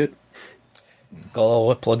 No, I'm good. Gullo,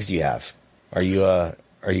 what plugs do you have? Are you gonna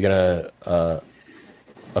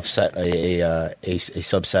upset a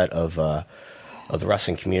subset of the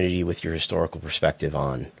wrestling community with your historical perspective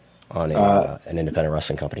on an independent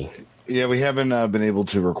wrestling company? Yeah, we haven't been able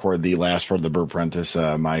to record the last part of the Burt Prentice.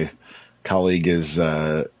 My colleague is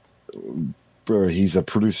he's a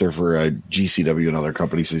producer for GCW and other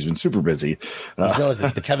companies, so he's been super busy. He's known as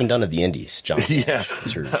the Kevin Dunn of the Indies, John. Yeah,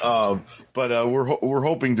 but we're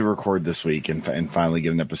hoping to record this week and finally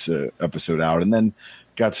get an episode out, and then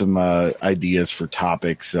got some ideas for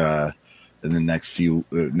topics in the next few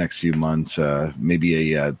months.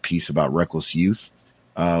 Maybe a piece about Reckless Youth,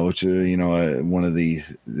 which one of the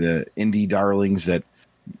indie darlings that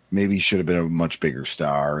maybe should have been a much bigger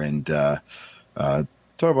star, and talk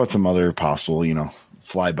about some other possible,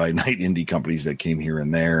 fly-by-night indie companies that came here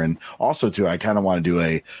and there. And also, too, I kind of want to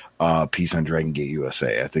do a piece on Dragon Gate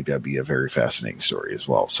USA. I think that'd be a very fascinating story as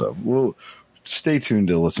well. So we'll stay tuned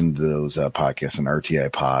to listen to those podcasts on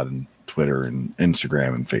RTI Pod and Twitter and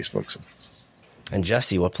Instagram and Facebook. So. And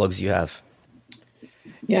Jesse, what plugs do you have?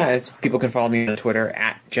 Yeah, people can follow me on Twitter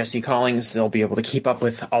at Jesse Collings. They'll be able to keep up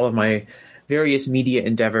with all of my various media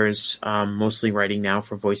endeavors, mostly writing now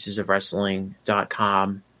for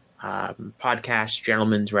voicesofwrestling.com, podcast,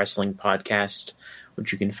 Gentleman's Wrestling Podcast,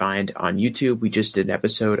 which you can find on YouTube. We just did an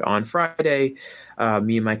episode on Friday.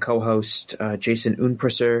 Me and my co-host, Jason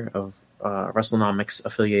Unpresser of Wrestlenomics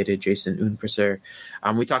affiliated Jason Unpresser.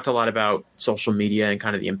 We talked a lot about social media and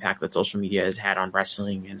kind of the impact that social media has had on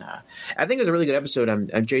wrestling. And I think it was a really good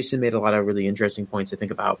episode. Jason made a lot of really interesting points, I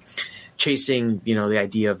think, about chasing, the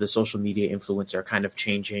idea of the social media influencer kind of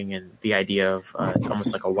changing, and the idea of it's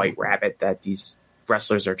almost like a white rabbit that these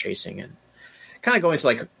wrestlers are chasing, and kind of going to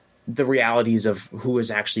like the realities of who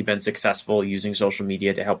has actually been successful using social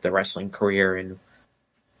media to help their wrestling career. And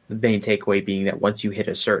the main takeaway being that once you hit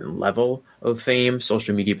a certain level of fame,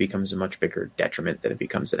 social media becomes a much bigger detriment than it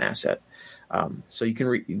becomes an asset. So you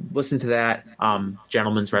can listen to that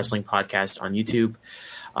Gentleman's Wrestling Podcast on YouTube.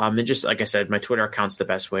 And just like I said, my Twitter account's the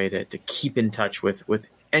best way to keep in touch with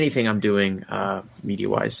anything I'm doing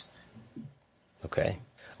media-wise. Okay.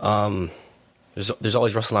 There's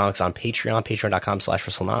always Wrestlenomics on Patreon,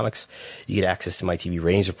 patreon.com/Wrestlenomics. You get access to my TV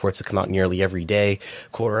ratings reports that come out nearly every day.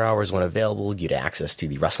 Quarter hours when available. You get access to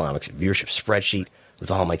the Wrestlenomics viewership spreadsheet with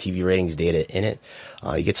all my TV ratings data in it.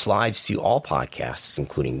 You get slides to all podcasts,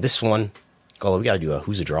 including this one. Oh, we got to do a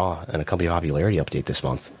Who's a Draw and a company popularity update this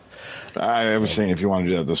month. I was saying if you want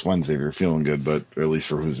to do that this Wednesday, if you're feeling good, but at least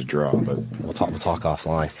for Who's a Draw. But we'll talk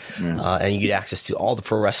offline. Yeah. And you get access to all the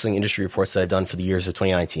pro wrestling industry reports that I've done for the years of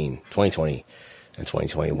 2019, 2020, and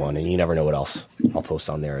 2021. And you never know what else I'll post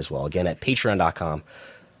on there as well. Again, at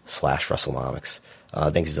patreon.com/Wrestlenomics.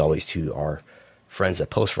 Thanks as always to our friends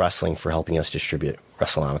at Post Wrestling for helping us distribute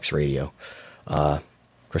Wrestlenomics Radio.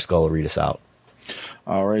 Chris Gull will read us out.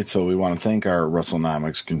 All right, so we want to thank our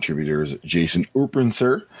Wrestlenomics contributors, Jason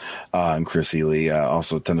Urprenser and Chris Ely,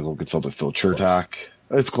 also technical consultant Phil Chertok.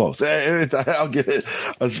 It's close. I'll get it.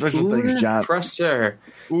 A special thanks, John.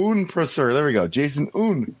 Unpresser. There we go. Jason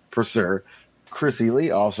Unpresser. Chris Ely,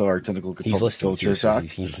 also our technical consultant Phil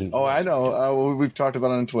Chertok. I know. We've talked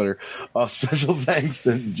about it on Twitter. Special thanks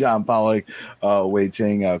to John Pollock, Wei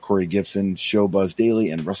Ting, Corey Gibson, Showbuzz Daily,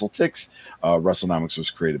 and Russell Tix. Wrestlenomics was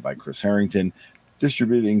created by Chris Harrington,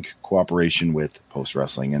 distributing cooperation with Post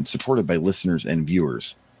Wrestling, and supported by listeners and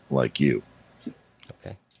viewers like you.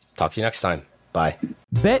 Okay. Talk to you next time. Bye.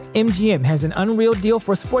 BetMGM has an unreal deal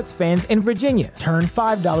for sports fans in Virginia. Turn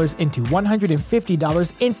 $5 into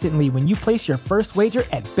 $150 instantly when you place your first wager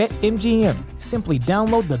at BetMGM. Simply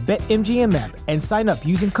download the BetMGM app and sign up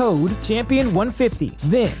using code Champion150.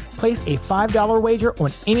 Then, place a $5 wager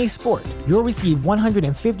on any sport. You'll receive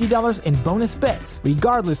 $150 in bonus bets,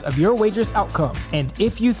 regardless of your wager's outcome. And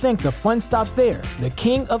if you think the fun stops there, the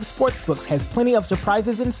king of sportsbooks has plenty of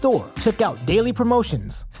surprises in store. Check out daily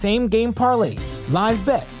promotions, same-game parlays, live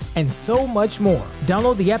bets, and so much more.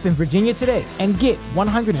 Download the app in Virginia today and get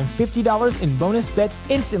 $150 in bonus bets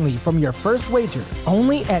instantly from your first wager.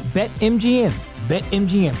 Only at BetMGM.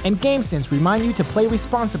 BetMGM and GameSense remind you to play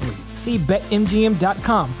responsibly. See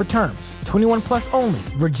BetMGM.com for terms. 21 plus only.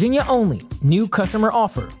 Virginia only. New customer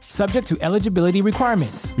offer. Subject to eligibility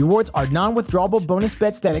requirements. Rewards are non-withdrawable bonus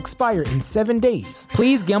bets that expire in 7 days.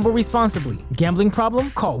 Please gamble responsibly. Gambling problem?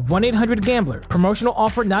 Call 1-800-GAMBLER. Promotional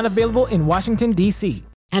offer not available in Washington, D.C.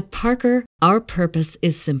 At Parker, our purpose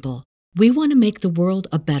is simple. We want to make the world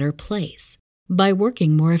a better place by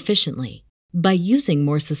working more efficiently, By using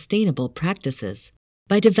more sustainable practices,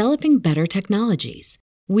 by developing better technologies,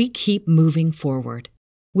 we keep moving forward.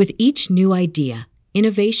 With each new idea,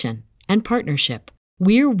 innovation, and partnership,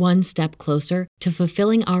 we're one step closer to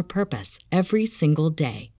fulfilling our purpose every single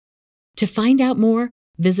day. To find out more,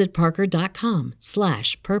 visit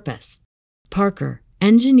parker.com/purpose. Parker,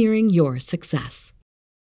 engineering your success.